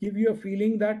give you a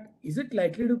feeling that, is it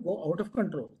likely to go out of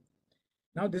control?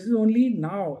 Now, this is only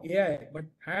now AI, but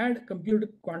add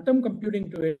quantum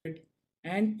computing to it,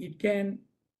 and it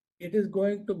is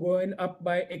going to go up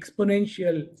by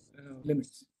exponential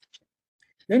limits.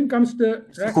 Then comes the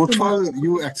Kotwal,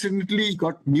 you accidentally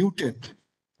got muted.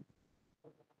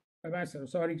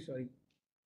 Sorry.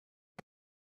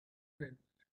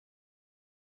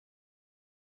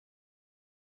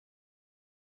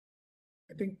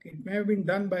 I think it may have been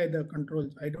done by the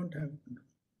controls. I don't have control.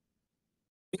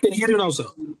 We can hear you now, sir.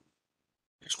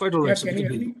 It's quite all right. Yeah, can you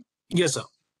hear me? Yes, sir.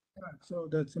 So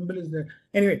the symbol is there.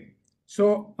 Anyway,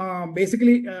 so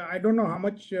basically, I don't know how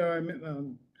much I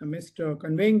missed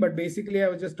conveying, but basically I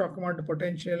was just talking about the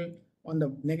potential on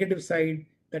the negative side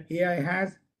that AI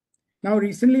has. Now,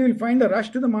 recently we'll find a rush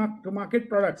to market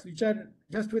products which are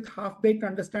just with half-baked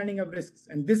understanding of risks,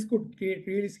 and this could create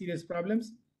really serious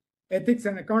problems. Ethics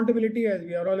and accountability, as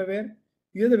we are all aware,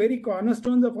 these are the very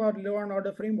cornerstones of our law and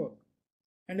order framework.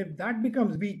 And if that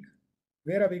becomes weak,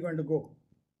 where are we going to go?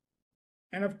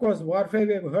 And of course, warfare,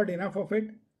 we have heard enough of it.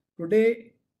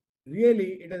 Today,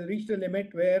 really, it has reached a limit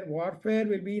where warfare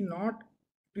will be not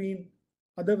between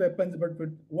other weapons, but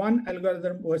with one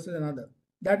algorithm versus another.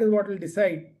 That is what will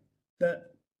decide the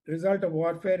result of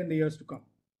warfare in the years to come.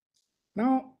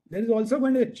 Now, there is also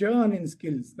going to be a churn in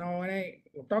skills. Now, when I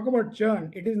talk about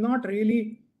churn, it is not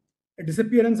really a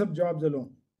disappearance of jobs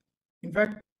alone. In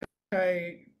fact,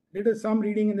 I did some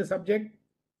reading in the subject.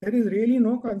 There is really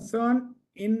no concern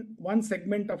in one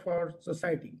segment of our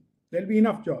society. There'll be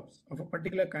enough jobs of a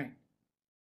particular kind.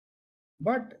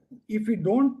 But if we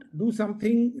don't do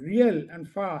something real and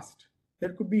fast,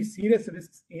 there could be serious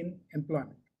risks in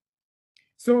employment.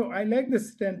 So I like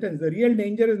this sentence. The real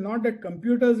danger is not that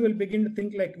computers will begin to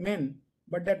think like men,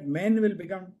 but that men will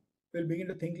begin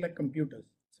to think like computers.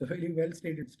 It's a very well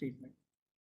stated statement.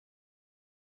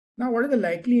 Now, what is the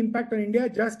likely impact on India?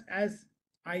 Just as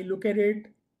I look at it,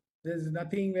 there's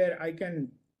nothing where I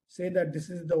can say that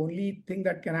this is the only thing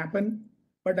that can happen,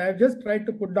 but I've just tried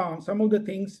to put down some of the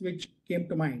things which came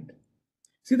to mind.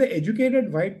 See, the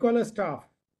educated white collar staff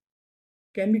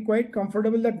can be quite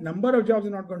comfortable that number of jobs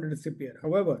are not going to disappear.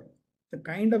 However, the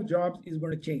kind of jobs is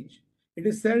going to change. It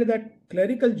is said that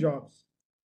clerical jobs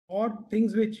or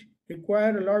things which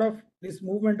require a lot of this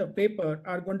movement of paper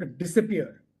are going to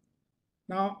disappear.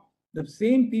 Now, the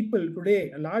same people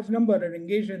today, a large number are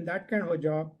engaged in that kind of a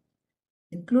job,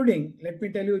 including, let me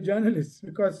tell you, journalists,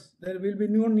 because there will be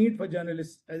no need for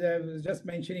journalists. As I was just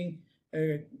mentioning,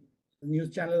 the news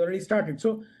channel already started.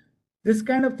 So this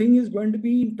kind of thing is going to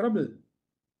be in trouble.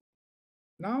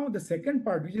 Now, the second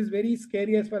part, which is very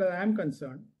scary as far as I am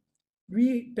concerned,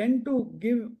 we tend to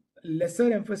give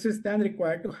lesser emphasis than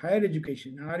required to higher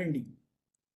education, R&D.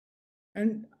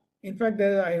 And in fact,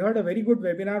 I heard a very good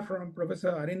webinar from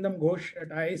Professor Arindam Ghosh at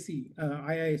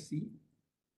IISc.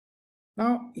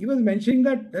 Now, he was mentioning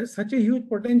that there's such a huge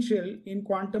potential in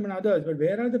quantum and others, but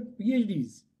where are the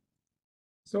PhDs?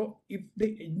 So if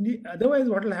otherwise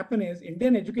what will happen is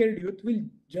Indian educated youth will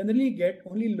generally get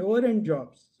only lower end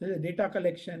jobs, so the data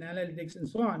collection, analytics and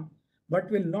so on, but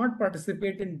will not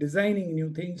participate in designing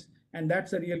new things, and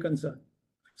that's a real concern.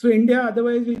 So India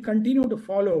otherwise will continue to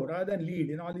follow rather than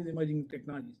lead in all these emerging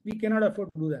technologies. We cannot afford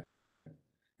to do that.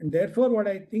 And therefore what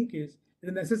I think is it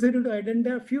is necessary to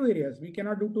identify a few areas. We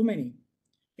cannot do too many.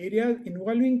 Areas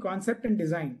involving concept and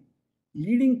design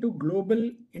leading to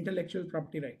global intellectual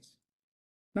property rights.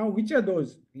 Now, which are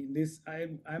those?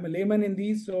 I'm a layman in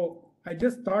these, so I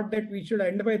just thought that we should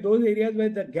identify those areas where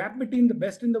the gap between the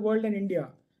best in the world and India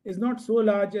is not so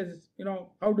large as,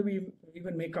 how do we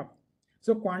even make up?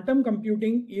 So quantum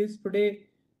computing is today,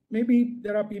 maybe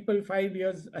there are people 5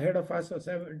 years ahead of us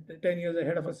or 10 years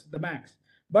ahead of us, the max.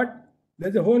 But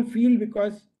there's a whole field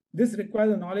because this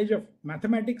requires a knowledge of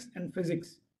mathematics and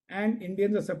physics, and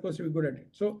Indians are supposed to be good at it.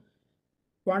 So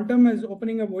quantum is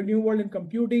opening a new world in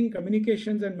computing,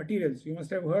 communications, and materials. You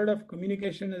must have heard of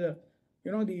communication as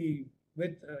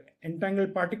with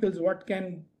entangled particles, what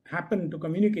can happen to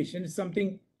communication is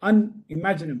something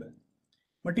unimaginable.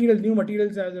 New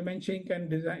materials, as I mentioned, can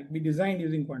be designed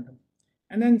using quantum.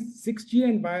 And then 6G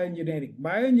and bioengineering.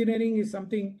 Bioengineering is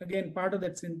something, again, part of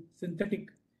that synthetic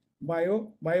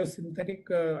biosynthetic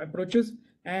approaches.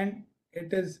 And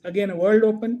it is, again, a world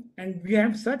open. And we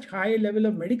have such high level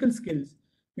of medical skills.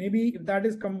 Maybe if that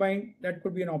is combined, that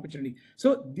could be an opportunity.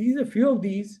 So a few of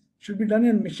these should be done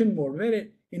in mission mode, where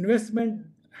investment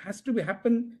has to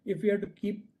happen if we have to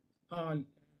keep, a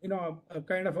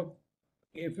kind of a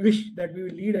wish that we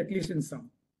will lead at least in some.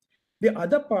 The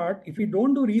other part, if we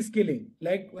don't do reskilling,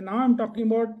 like now I'm talking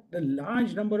about the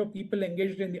large number of people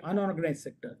engaged in the unorganized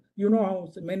sector. You know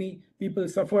how many people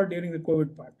suffered during the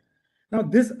COVID part. Now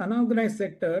this unorganized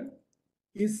sector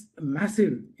is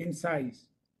massive in size.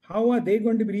 How are they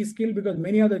going to be reskilled? Because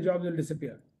many other jobs will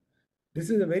disappear. This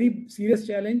is a very serious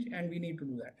challenge and we need to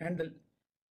do that. And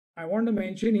I want to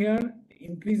mention here,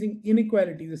 increasing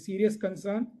inequality is a serious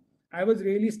concern. I was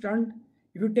really stunned.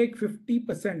 If you take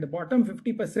 50%, the bottom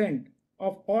 50%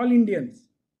 of all Indians,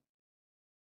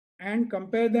 and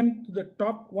compare them to the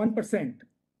top 1%,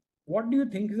 what do you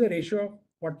think is the ratio of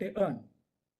what they earn?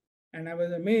 And I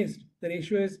was amazed. The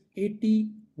ratio is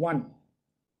 81.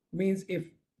 Means if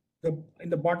in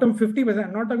the bottom 50%,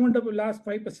 I'm not talking about the last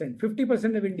 5%,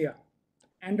 50% of India,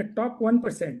 and the top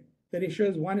 1%, the ratio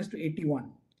is 1:81.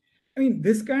 I mean,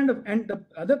 this kind of, and the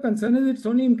other concern is it's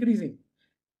only increasing.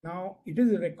 Now, it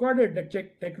is recorded that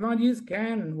technologies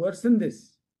can worsen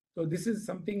this. So this is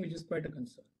something which is quite a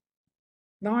concern.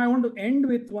 Now, I want to end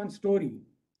with one story.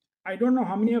 I don't know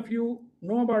how many of you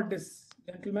know about this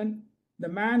gentleman, the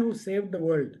man who saved the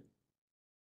world.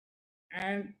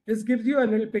 And this gives you a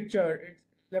little picture. It's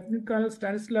Lieutenant Colonel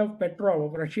Stanislav Petrov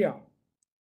of Russia,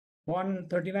 born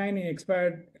 39, he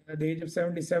expired at the age of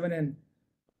 77 in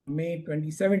May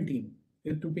 2017.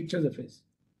 with 2 pictures of his.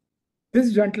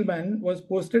 This gentleman was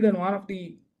posted in one of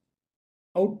the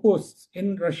outposts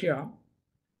in Russia,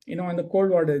 on the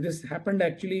Cold War. This happened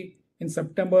actually in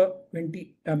September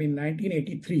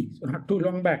 1983, so not too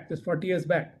long back, just 40 years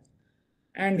back.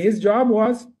 And his job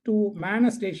was to man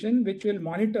a station which will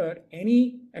monitor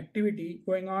any activity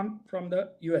going on from the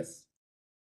US.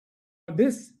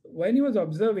 This, when he was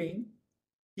observing,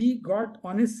 he got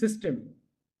on his system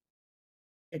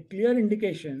a clear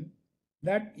indication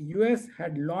that US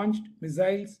had launched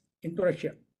missiles into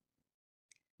Russia.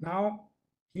 Now,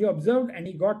 he observed and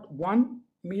he got one,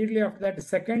 immediately after that,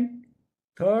 second,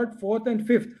 third, fourth, and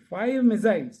fifth, 5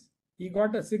 missiles. He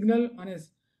got a signal on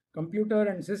his computer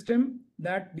and system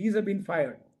that these have been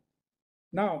fired.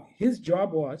 Now, his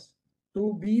job was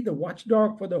to be the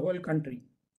watchdog for the whole country.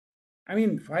 I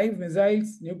mean, 5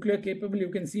 missiles, nuclear capable, you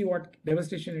can see what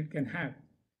devastation it can have.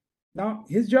 Now,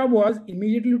 his job was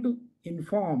immediately to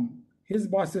inform his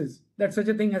bosses that such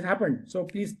a thing has happened, so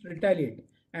please retaliate.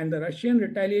 And the Russian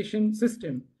retaliation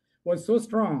system was so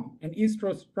strong and is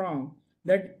so strong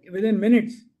that within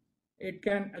minutes, it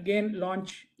can again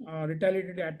launch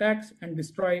retaliatory attacks and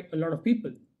destroy a lot of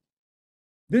people.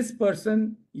 This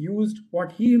person used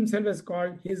what he himself has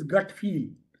called his gut feel.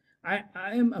 I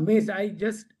am amazed. I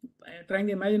just trying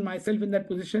to imagine myself in that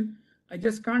position. I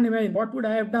just can't imagine what would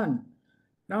I have done.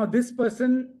 Now this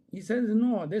person, he says,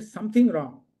 no, there's something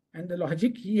wrong. And the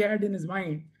logic he had in his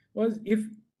mind was, if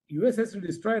US has to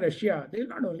destroy Russia, they'll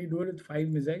not only do it with 5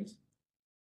 missiles.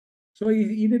 So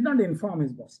he did not inform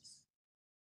his bosses.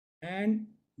 And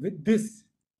with this,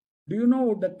 do you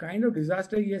know the kind of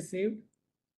disaster he has saved?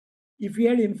 If he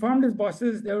had informed his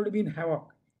bosses, there would have been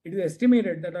havoc. It is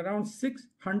estimated that around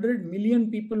 600 million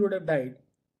people would have died.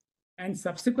 And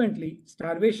subsequently,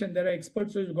 starvation, there are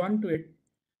experts who have gone to it,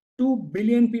 2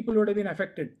 billion people would have been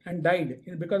affected and died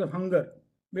because of hunger,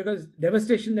 because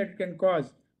devastation that it can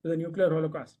cause to the nuclear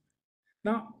holocaust.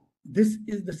 Now, this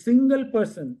is the single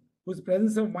person whose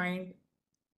presence of mind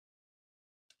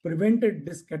prevented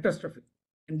this catastrophe.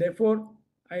 And therefore,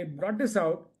 I brought this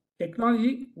out,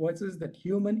 technology versus that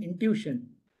human intuition.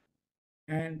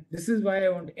 And this is why I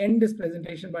want to end this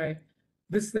presentation by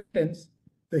this sentence: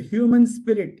 the human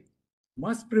spirit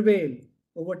must prevail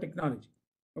over technology.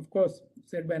 Of course,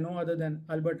 said by no other than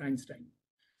Albert Einstein.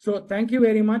 So thank you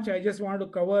very much. I just wanted to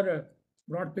cover a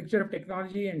broad picture of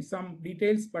technology and some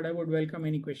details, but I would welcome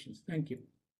any questions. Thank you.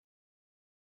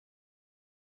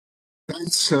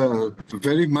 Thanks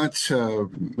very much,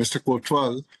 Mr.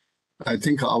 Kotwal. I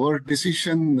think our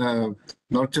decision,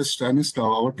 not just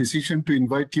Stanislav, our decision to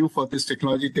invite you for this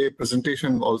Technology Day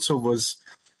presentation also was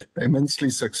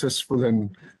immensely successful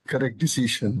and correct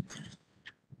decision.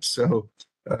 So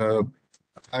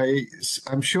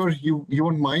I'm sure you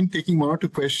won't mind taking 1 or 2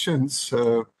 questions.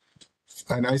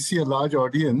 And I see a large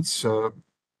audience.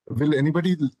 Will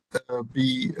anybody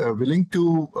be willing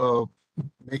to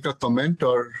make a comment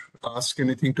or ask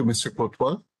anything to Mr.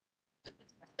 Kotwal?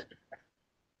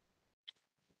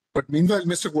 But meanwhile,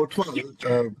 Mr.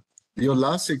 Kotwal, your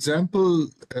last example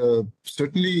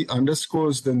certainly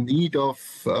underscores the need of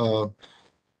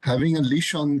having a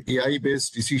leash on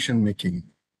AI-based decision-making.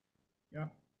 Yeah.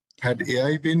 Had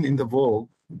AI been in the vogue,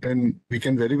 then we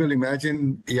can very well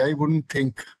imagine AI wouldn't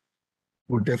think,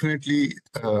 would definitely,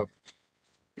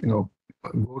 go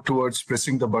towards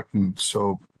pressing the button.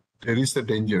 So there is the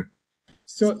danger.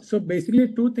 So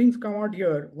basically 2 things come out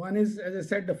here. One is, as I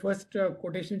said, the first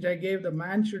quotation which I gave, the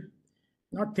man should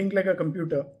not think like a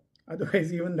computer,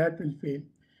 otherwise even that will fail.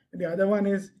 And the other one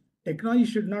is, technology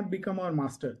should not become our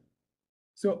master.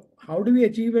 So how do we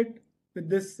achieve it with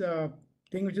this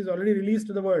thing which is already released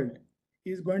to the world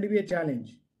is going to be a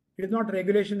challenge. It is not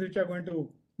regulations which are going to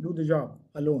do the job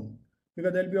alone,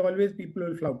 because there'll be always people who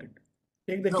will flout it.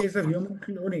 Take the case of human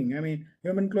cloning. I mean,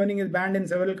 human cloning is banned in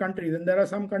several countries, and there are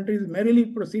some countries merrily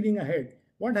proceeding ahead.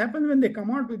 What happens when they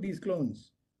come out with these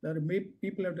clones? There are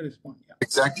people have to respond. Yeah.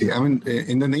 Exactly. I mean,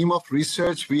 in the name of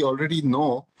research, we already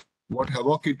know what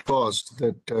havoc it caused,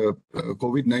 that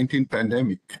COVID-19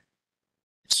 pandemic.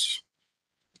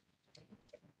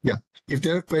 Yeah. If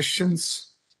there are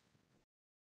questions.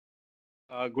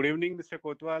 Good evening, Mr.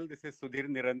 Kotwal. This is Sudhir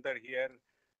Nirantar here.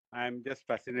 I am just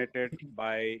fascinated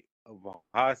by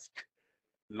vast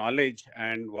knowledge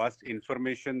and vast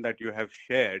information that you have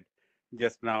shared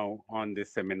just now on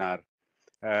this seminar.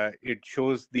 It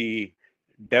shows the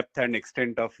depth and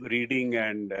extent of reading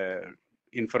and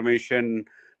information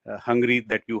hungry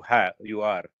that you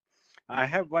are. I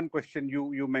have one question.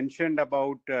 You mentioned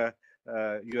about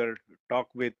your talk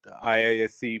with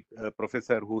IISc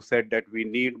professor, who said that we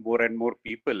need more and more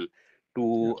people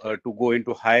to go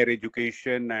into higher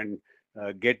education and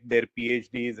get their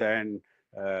PhDs and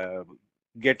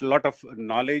get a lot of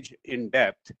knowledge in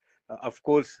depth. Of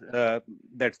course,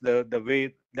 that's the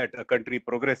way that a country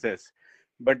progresses.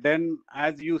 But then,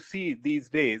 as you see these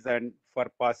days, and for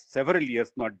past several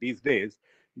years, not these days,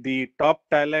 the top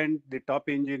talent, the top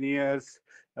engineers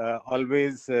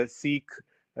always seek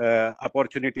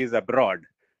opportunities abroad.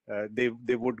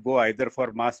 They would go either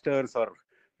for masters or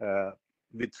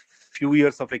with few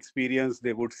years of experience,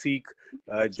 they would seek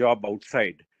a job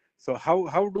outside. So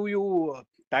how do you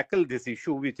tackle this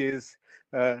issue, which is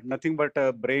nothing but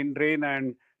a brain drain,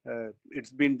 and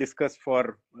it's been discussed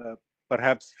for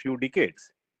perhaps few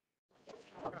decades?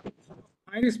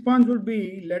 My response would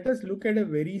be, let us look at a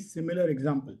very similar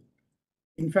example.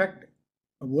 In fact,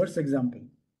 a worse example.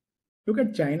 Look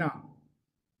at China.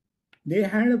 They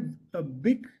had a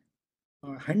big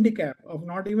handicap of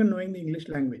not even knowing the English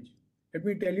language. Let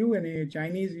me tell you, when a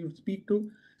Chinese you speak to,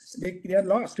 they are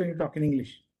lost when you talk in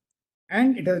English.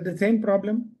 And it has the same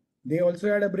problem. They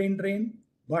also had a brain drain,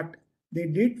 but they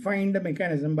did find a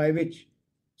mechanism by which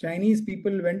Chinese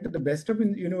people went to the best of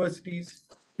universities,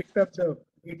 picked up the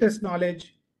latest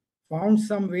knowledge, found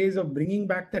some ways of bringing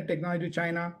back that technology to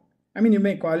China. I mean, you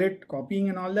may call it copying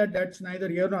and all that. That's neither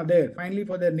here nor there. Finally,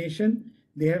 for their nation,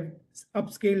 they have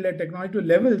upscaled their technology to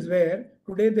levels where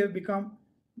today they've become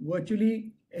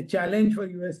virtually a challenge for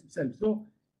US itself. So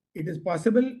it is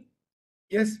possible.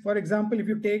 Yes, for example, if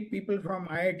you take people from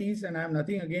IITs, and I have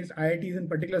nothing against IITs in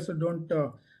particular, so don't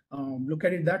look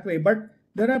at it that way, but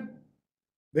there are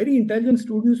very intelligent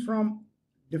students from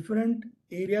different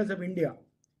areas of India.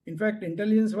 In fact,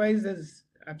 intelligence-wise, there's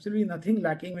absolutely nothing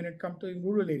lacking when it comes to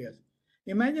rural areas.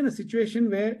 Imagine a situation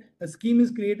where a scheme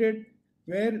is created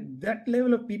where that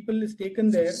level of people is taken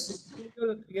there,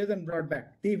 3 years and brought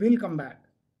back. They will come back.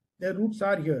 Their roots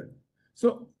are here.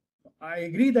 So I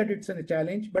agree that it's a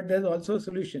challenge, but there's also a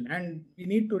solution, and we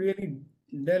need to really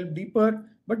delve deeper,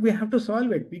 but we have to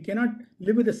solve it. We cannot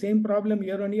live with the same problem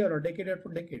year on year or decade after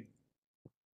decade.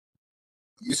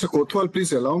 Mr. Kotwal,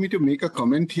 please allow me to make a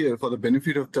comment here for the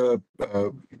benefit of the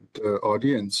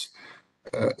audience.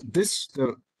 This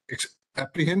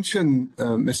apprehension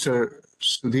Mr.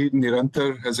 Sudhir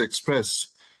Nirantar has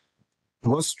expressed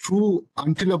was true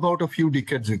until about a few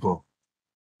decades ago.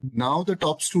 Now the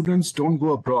top students don't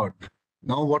go abroad.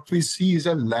 Now what we see is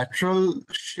a lateral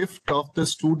shift of the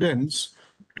students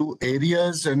to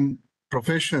areas and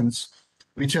professions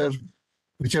which have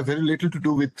very little to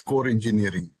do with core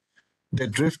engineering. They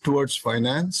drift towards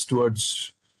finance,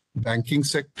 towards banking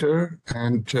sector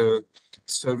and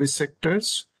service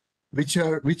sectors, which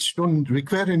don't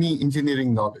require any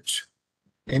engineering knowledge.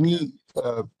 Any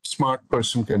smart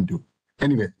person can do.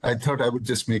 Anyway, I thought I would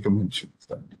just make a mention of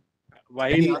that.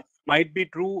 While it might be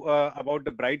true about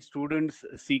the bright students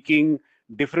seeking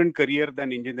different career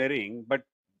than engineering, but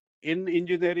in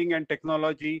engineering and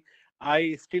technology,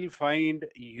 I still find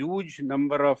huge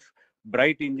number of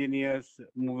bright engineers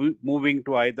moving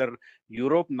to either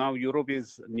Europe. Now Europe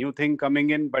is new thing coming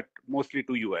in, but mostly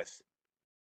to US.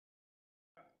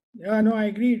 Yeah, no, I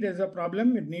agree. It is a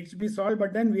problem. It needs to be solved.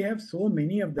 But then we have so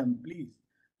many of them. Please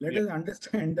let us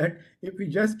understand that if we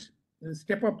just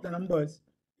step up the numbers.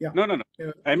 Yeah. No.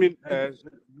 I mean,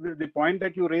 the point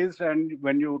that you raised, and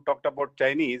when you talked about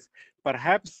Chinese,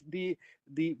 perhaps the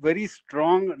very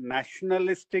strong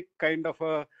nationalistic kind of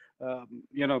a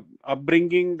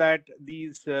upbringing that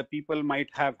these people might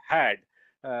have had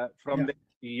from the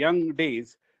young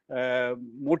days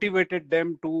motivated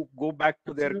them to go back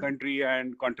to their country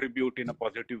and contribute in a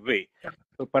positive way.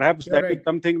 So perhaps that is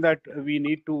something that we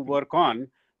need to work on.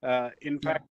 In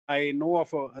fact, I know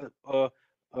of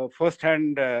a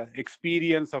first-hand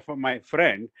experience of my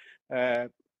friend.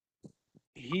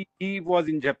 He was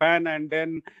in Japan, and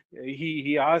then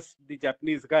he asked the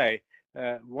Japanese guy,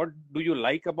 what do you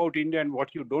like about India and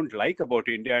what you don't like about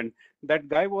India? And that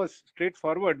guy was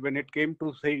straightforward when it came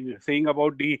to saying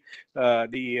about the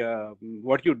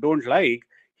what you don't like.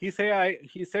 He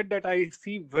said that I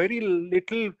see very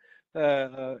little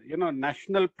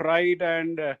national pride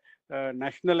and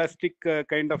nationalistic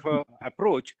kind of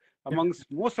approach amongst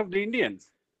most of the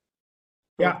Indians.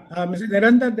 Yeah, Mr.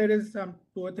 Nirantar, there is 2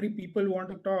 or 3 people who want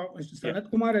to talk. Mr. Sanat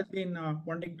Kumar has been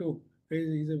wanting to.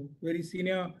 He's a very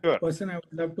senior person. I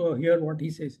would love to hear what he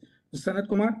says. Mr. Sanat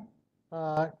Kumar?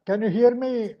 Can you hear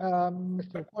me,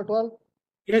 Mr. Kotwal?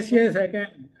 Yes, I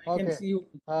can. I can see you.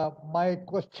 My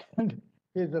question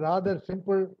is rather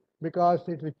simple because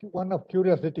it is one of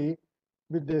curiosity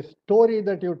with the story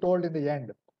that you told in the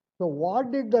end. So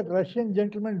what did that Russian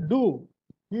gentleman do?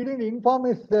 He didn't inform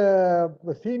his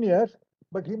seniors,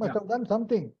 but he must have done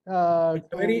something.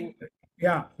 It's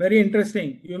Yeah, very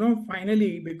interesting. You know,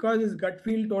 finally, because his gut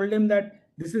feel told him that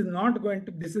this is not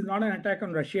an attack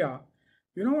on Russia.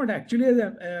 You know what actually has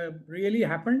really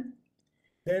happened?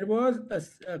 There was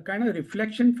a kind of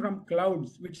reflection from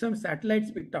clouds, which some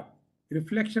satellites picked up.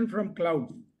 Reflection from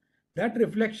clouds. That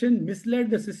reflection misled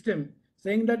the system,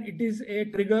 saying that it is a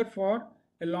trigger for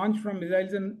a launch from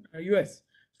missiles in US.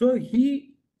 So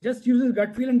he just uses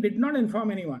gut feel and did not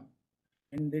inform anyone.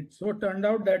 And it so turned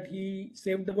out that he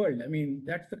saved the world. I mean,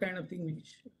 that's the kind of thing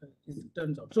which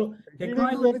turns out. So He didn't do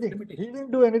technology is anything. limited. He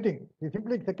didn't do anything. He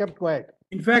simply kept quiet.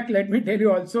 In fact, let me tell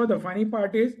you also, the funny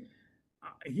part is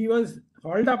he was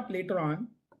hauled up later on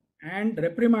and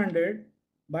reprimanded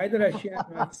by the Russian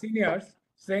seniors,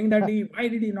 saying that why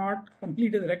did he not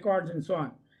complete his records and so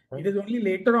on. It is only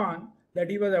later on that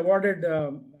he was awarded,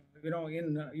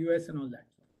 in US and all that.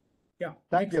 Yeah.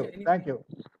 Thank you. Thank you.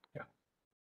 Yeah.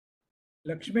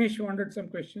 Lakshmesh wanted some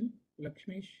question.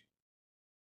 Lakshmesh.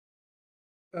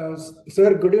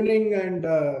 Sir, good evening, and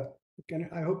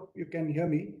I hope you can hear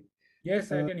me.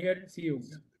 Yes, I can hear and see you.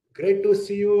 Great to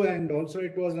see you, and also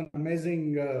it was an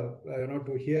amazing,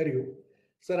 to hear you.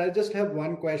 Sir, I just have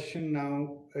one question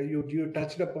now. You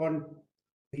touched upon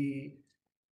the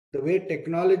way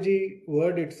technology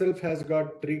word itself has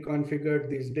got reconfigured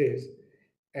these days,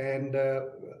 and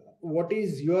what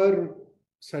is your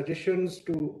suggestions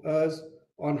to us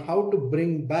on how to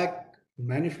bring back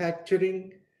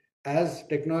manufacturing as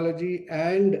technology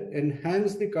and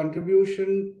enhance the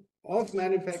contribution of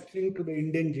manufacturing to the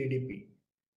Indian GDP?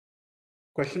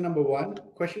 Question number one.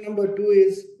 Question number two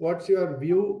is, what's your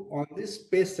view on the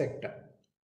space sector?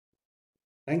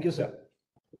 Thank you, sir.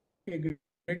 Okay,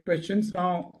 great questions.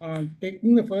 Now,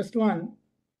 taking the first one,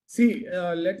 see,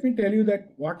 let me tell you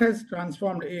that what has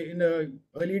transformed in the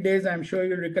early days, I'm sure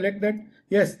you recollect that,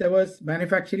 yes, there was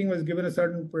manufacturing was given a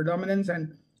certain predominance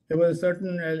and there was a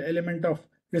certain element of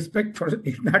respect for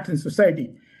that in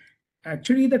society.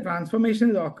 Actually, the transformation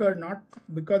has occurred not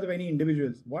because of any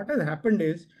individuals. What has happened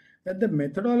is that the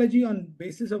methodology on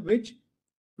basis of which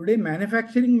today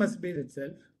manufacturing must base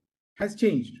itself has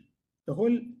changed. The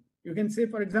whole, you can say,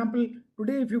 for example,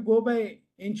 today if you go by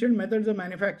ancient methods of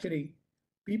manufacturing,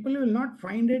 people will not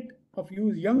find it of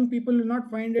use. Young people will not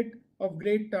find it of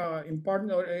great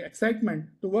importance or excitement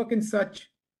to work in such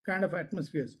kind of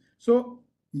atmospheres. So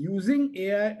using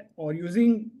AI or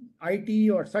using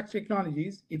IT or such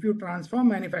technologies, if you transform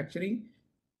manufacturing,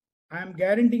 I am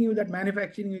guaranteeing you that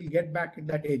manufacturing will get back at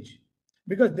that edge,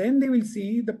 because then they will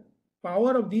see the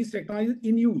power of these technologies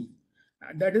in use.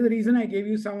 That is the reason I gave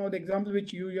you some of the examples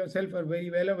which you yourself are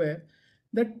very well aware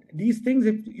that these things,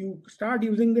 if you start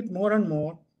using it more and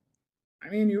more, I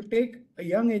mean, you take a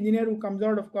young engineer who comes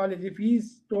out of college, if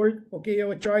he's told, okay, you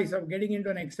have a choice of getting into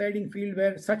an exciting field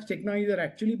where such technologies are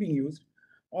actually being used,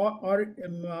 or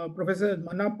Professor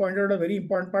Manna pointed out a very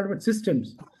important part about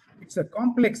systems. It's a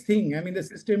complex thing. I mean, the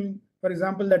system, for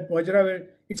example, that Vajra,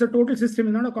 it's a total system,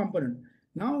 it's not a component.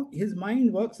 Now his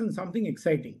mind works on something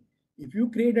exciting. If you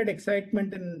create that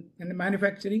excitement in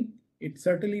manufacturing, it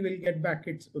certainly will get back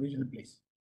its original place.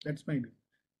 That's my view.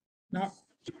 Now,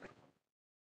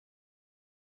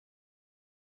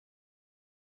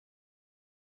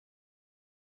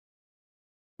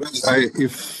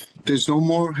 If there's no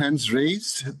more hands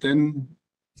raised, then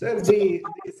Sir, the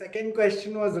second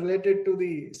question was related to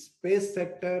the space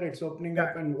sector. It's opening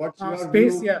up, and what's your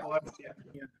space, view?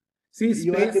 yeah. See,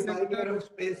 You space are the sector, pioneer of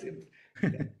space.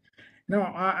 No,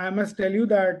 I must tell you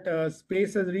that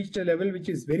space has reached a level which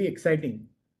is very exciting.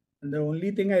 And the only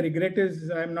thing I regret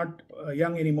is I'm not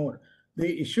young anymore.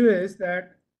 The issue is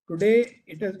that today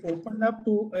it has opened up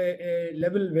to a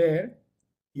level where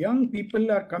young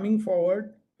people are coming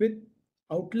forward with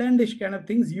outlandish kind of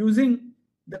things, using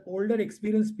the older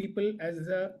experienced people as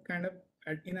a kind of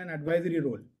in an advisory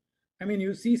role. I mean,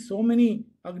 you see so many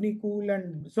Agnikul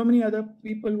and so many other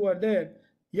people who are there,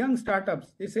 young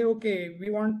startups. They say, okay,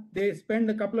 they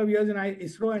spend a couple of years in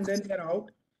ISRO and then they're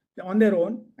out on their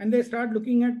own and they start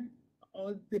looking at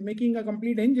they're making a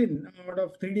complete engine out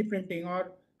of 3D printing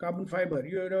or carbon fiber.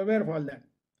 You're aware of all that.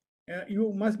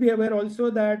 You must be aware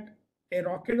also that a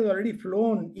rocket is already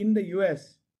flown in the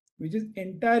US, which is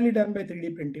entirely done by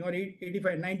 3D printing, or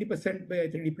 85, 90% by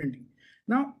 3D printing.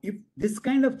 Now, if this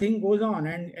kind of thing goes on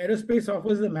and aerospace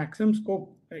offers the maximum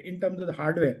scope in terms of the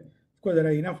hardware, of course, there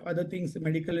are enough other things,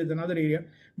 medical is another area,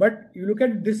 but you look at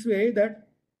it this way that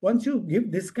once you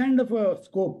give this kind of a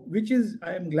scope, which is,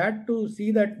 I am glad to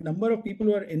see that number of people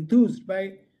who are enthused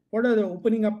by what are the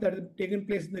opening up that have taken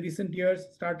place in the recent years,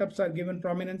 startups are given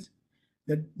prominence,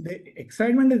 that the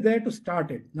excitement is there to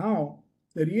start it. Now,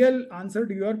 the real answer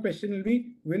to your question will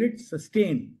be, will it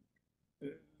sustain?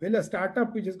 will a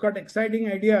startup which has got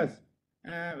exciting ideas,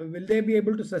 will they be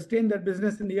able to sustain their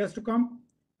business in the years to come?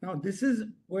 Now, this is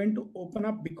going to open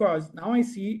up because now I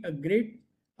see a great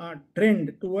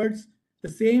trend towards the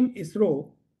same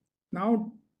ISRO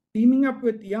now teaming up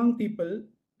with young people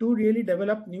to really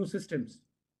develop new systems.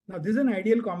 Now, this is an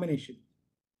ideal combination.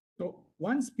 So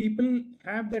once people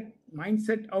have that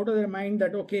mindset out of their mind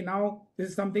that, okay, now this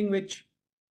is something which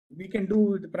we can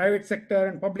do, the private sector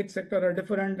and public sector are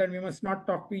different and we must not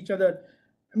talk to each other.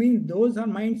 I mean, those are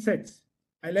mindsets.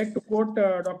 I like to quote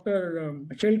Dr.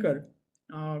 Shelker.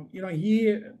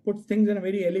 He puts things in a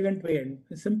very elegant way and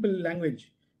simple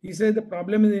language. He says the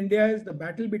problem in India is the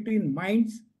battle between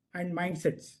minds and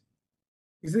mindsets.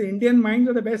 He says Indian minds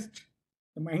are the best,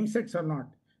 the mindsets are not.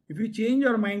 If you change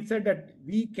our mindset that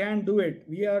we can do it,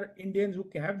 we are Indians who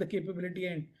have the capability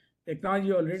and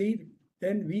technology already,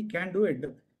 then we can do it.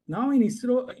 Now in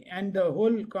ISRO and the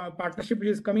whole partnership which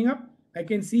is coming up, I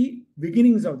can see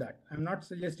beginnings of that. I'm not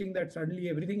suggesting that suddenly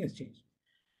everything has changed.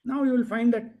 Now you will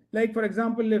find that, like for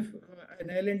example, if an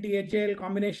L&T-HAL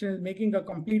combination is making a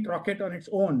complete rocket on its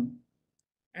own,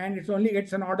 and it only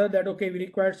gets an order that, okay, we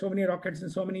require so many rockets in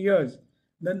so many years,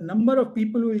 the number of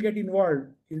people who will get involved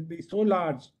will be so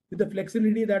large with the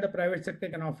flexibility that a private sector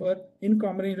can offer in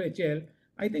combination with HAL.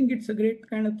 I think it's a great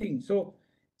kind of thing. So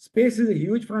space is a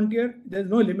huge frontier. There's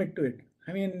no limit to it.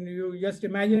 I mean, you just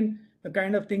imagine the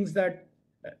kind of things that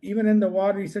even in the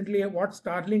war recently, what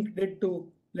Starlink did to,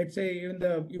 let's say, even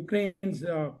the Ukraine's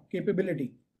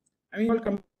capability. I mean, all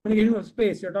communication of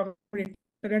space. You're talking about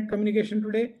internet communication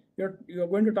today. You're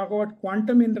going to talk about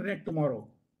quantum internet tomorrow,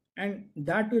 and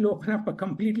that will open up a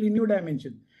completely new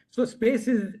dimension. So space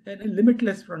is a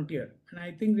limitless frontier, and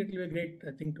I think it will be a great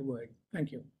thing to go ahead.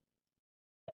 Thank you.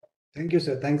 Thank you,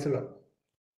 sir. Thanks a lot.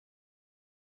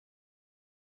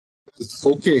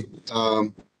 Okay.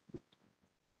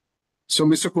 So,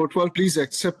 Mr. Kotwal, please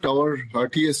accept our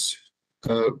heartiest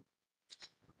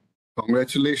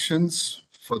congratulations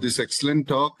for this excellent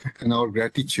talk and our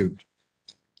gratitude.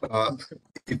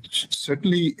 It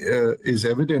certainly is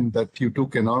evident that you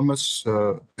took enormous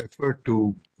effort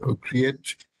to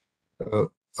create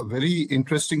a very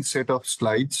interesting set of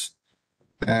slides.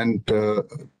 And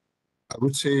I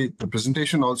would say the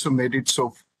presentation also made it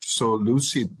so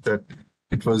lucid that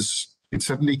it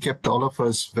certainly kept all of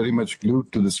us very much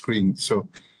glued to the screen. So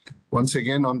once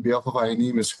again, on behalf of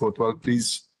INAE, Mr. Kotwal,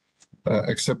 please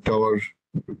accept our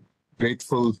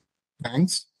grateful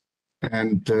thanks.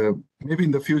 And maybe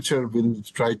in the future, we'll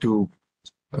try to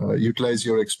utilize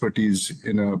your expertise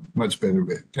in a much better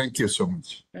way. Thank you so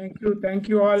much. Thank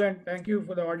you all, and thank you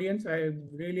for the audience. I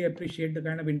really appreciate the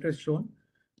kind of interest shown,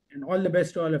 and all the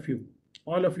best to all of you.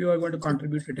 All of you are going to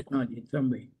contribute to technology in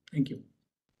some way. Thank you.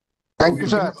 Thank you,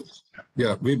 sir.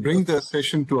 Yeah, we bring the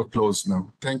session to a close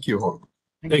now. Thank you all.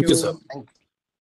 Thank you, sir. Thank you.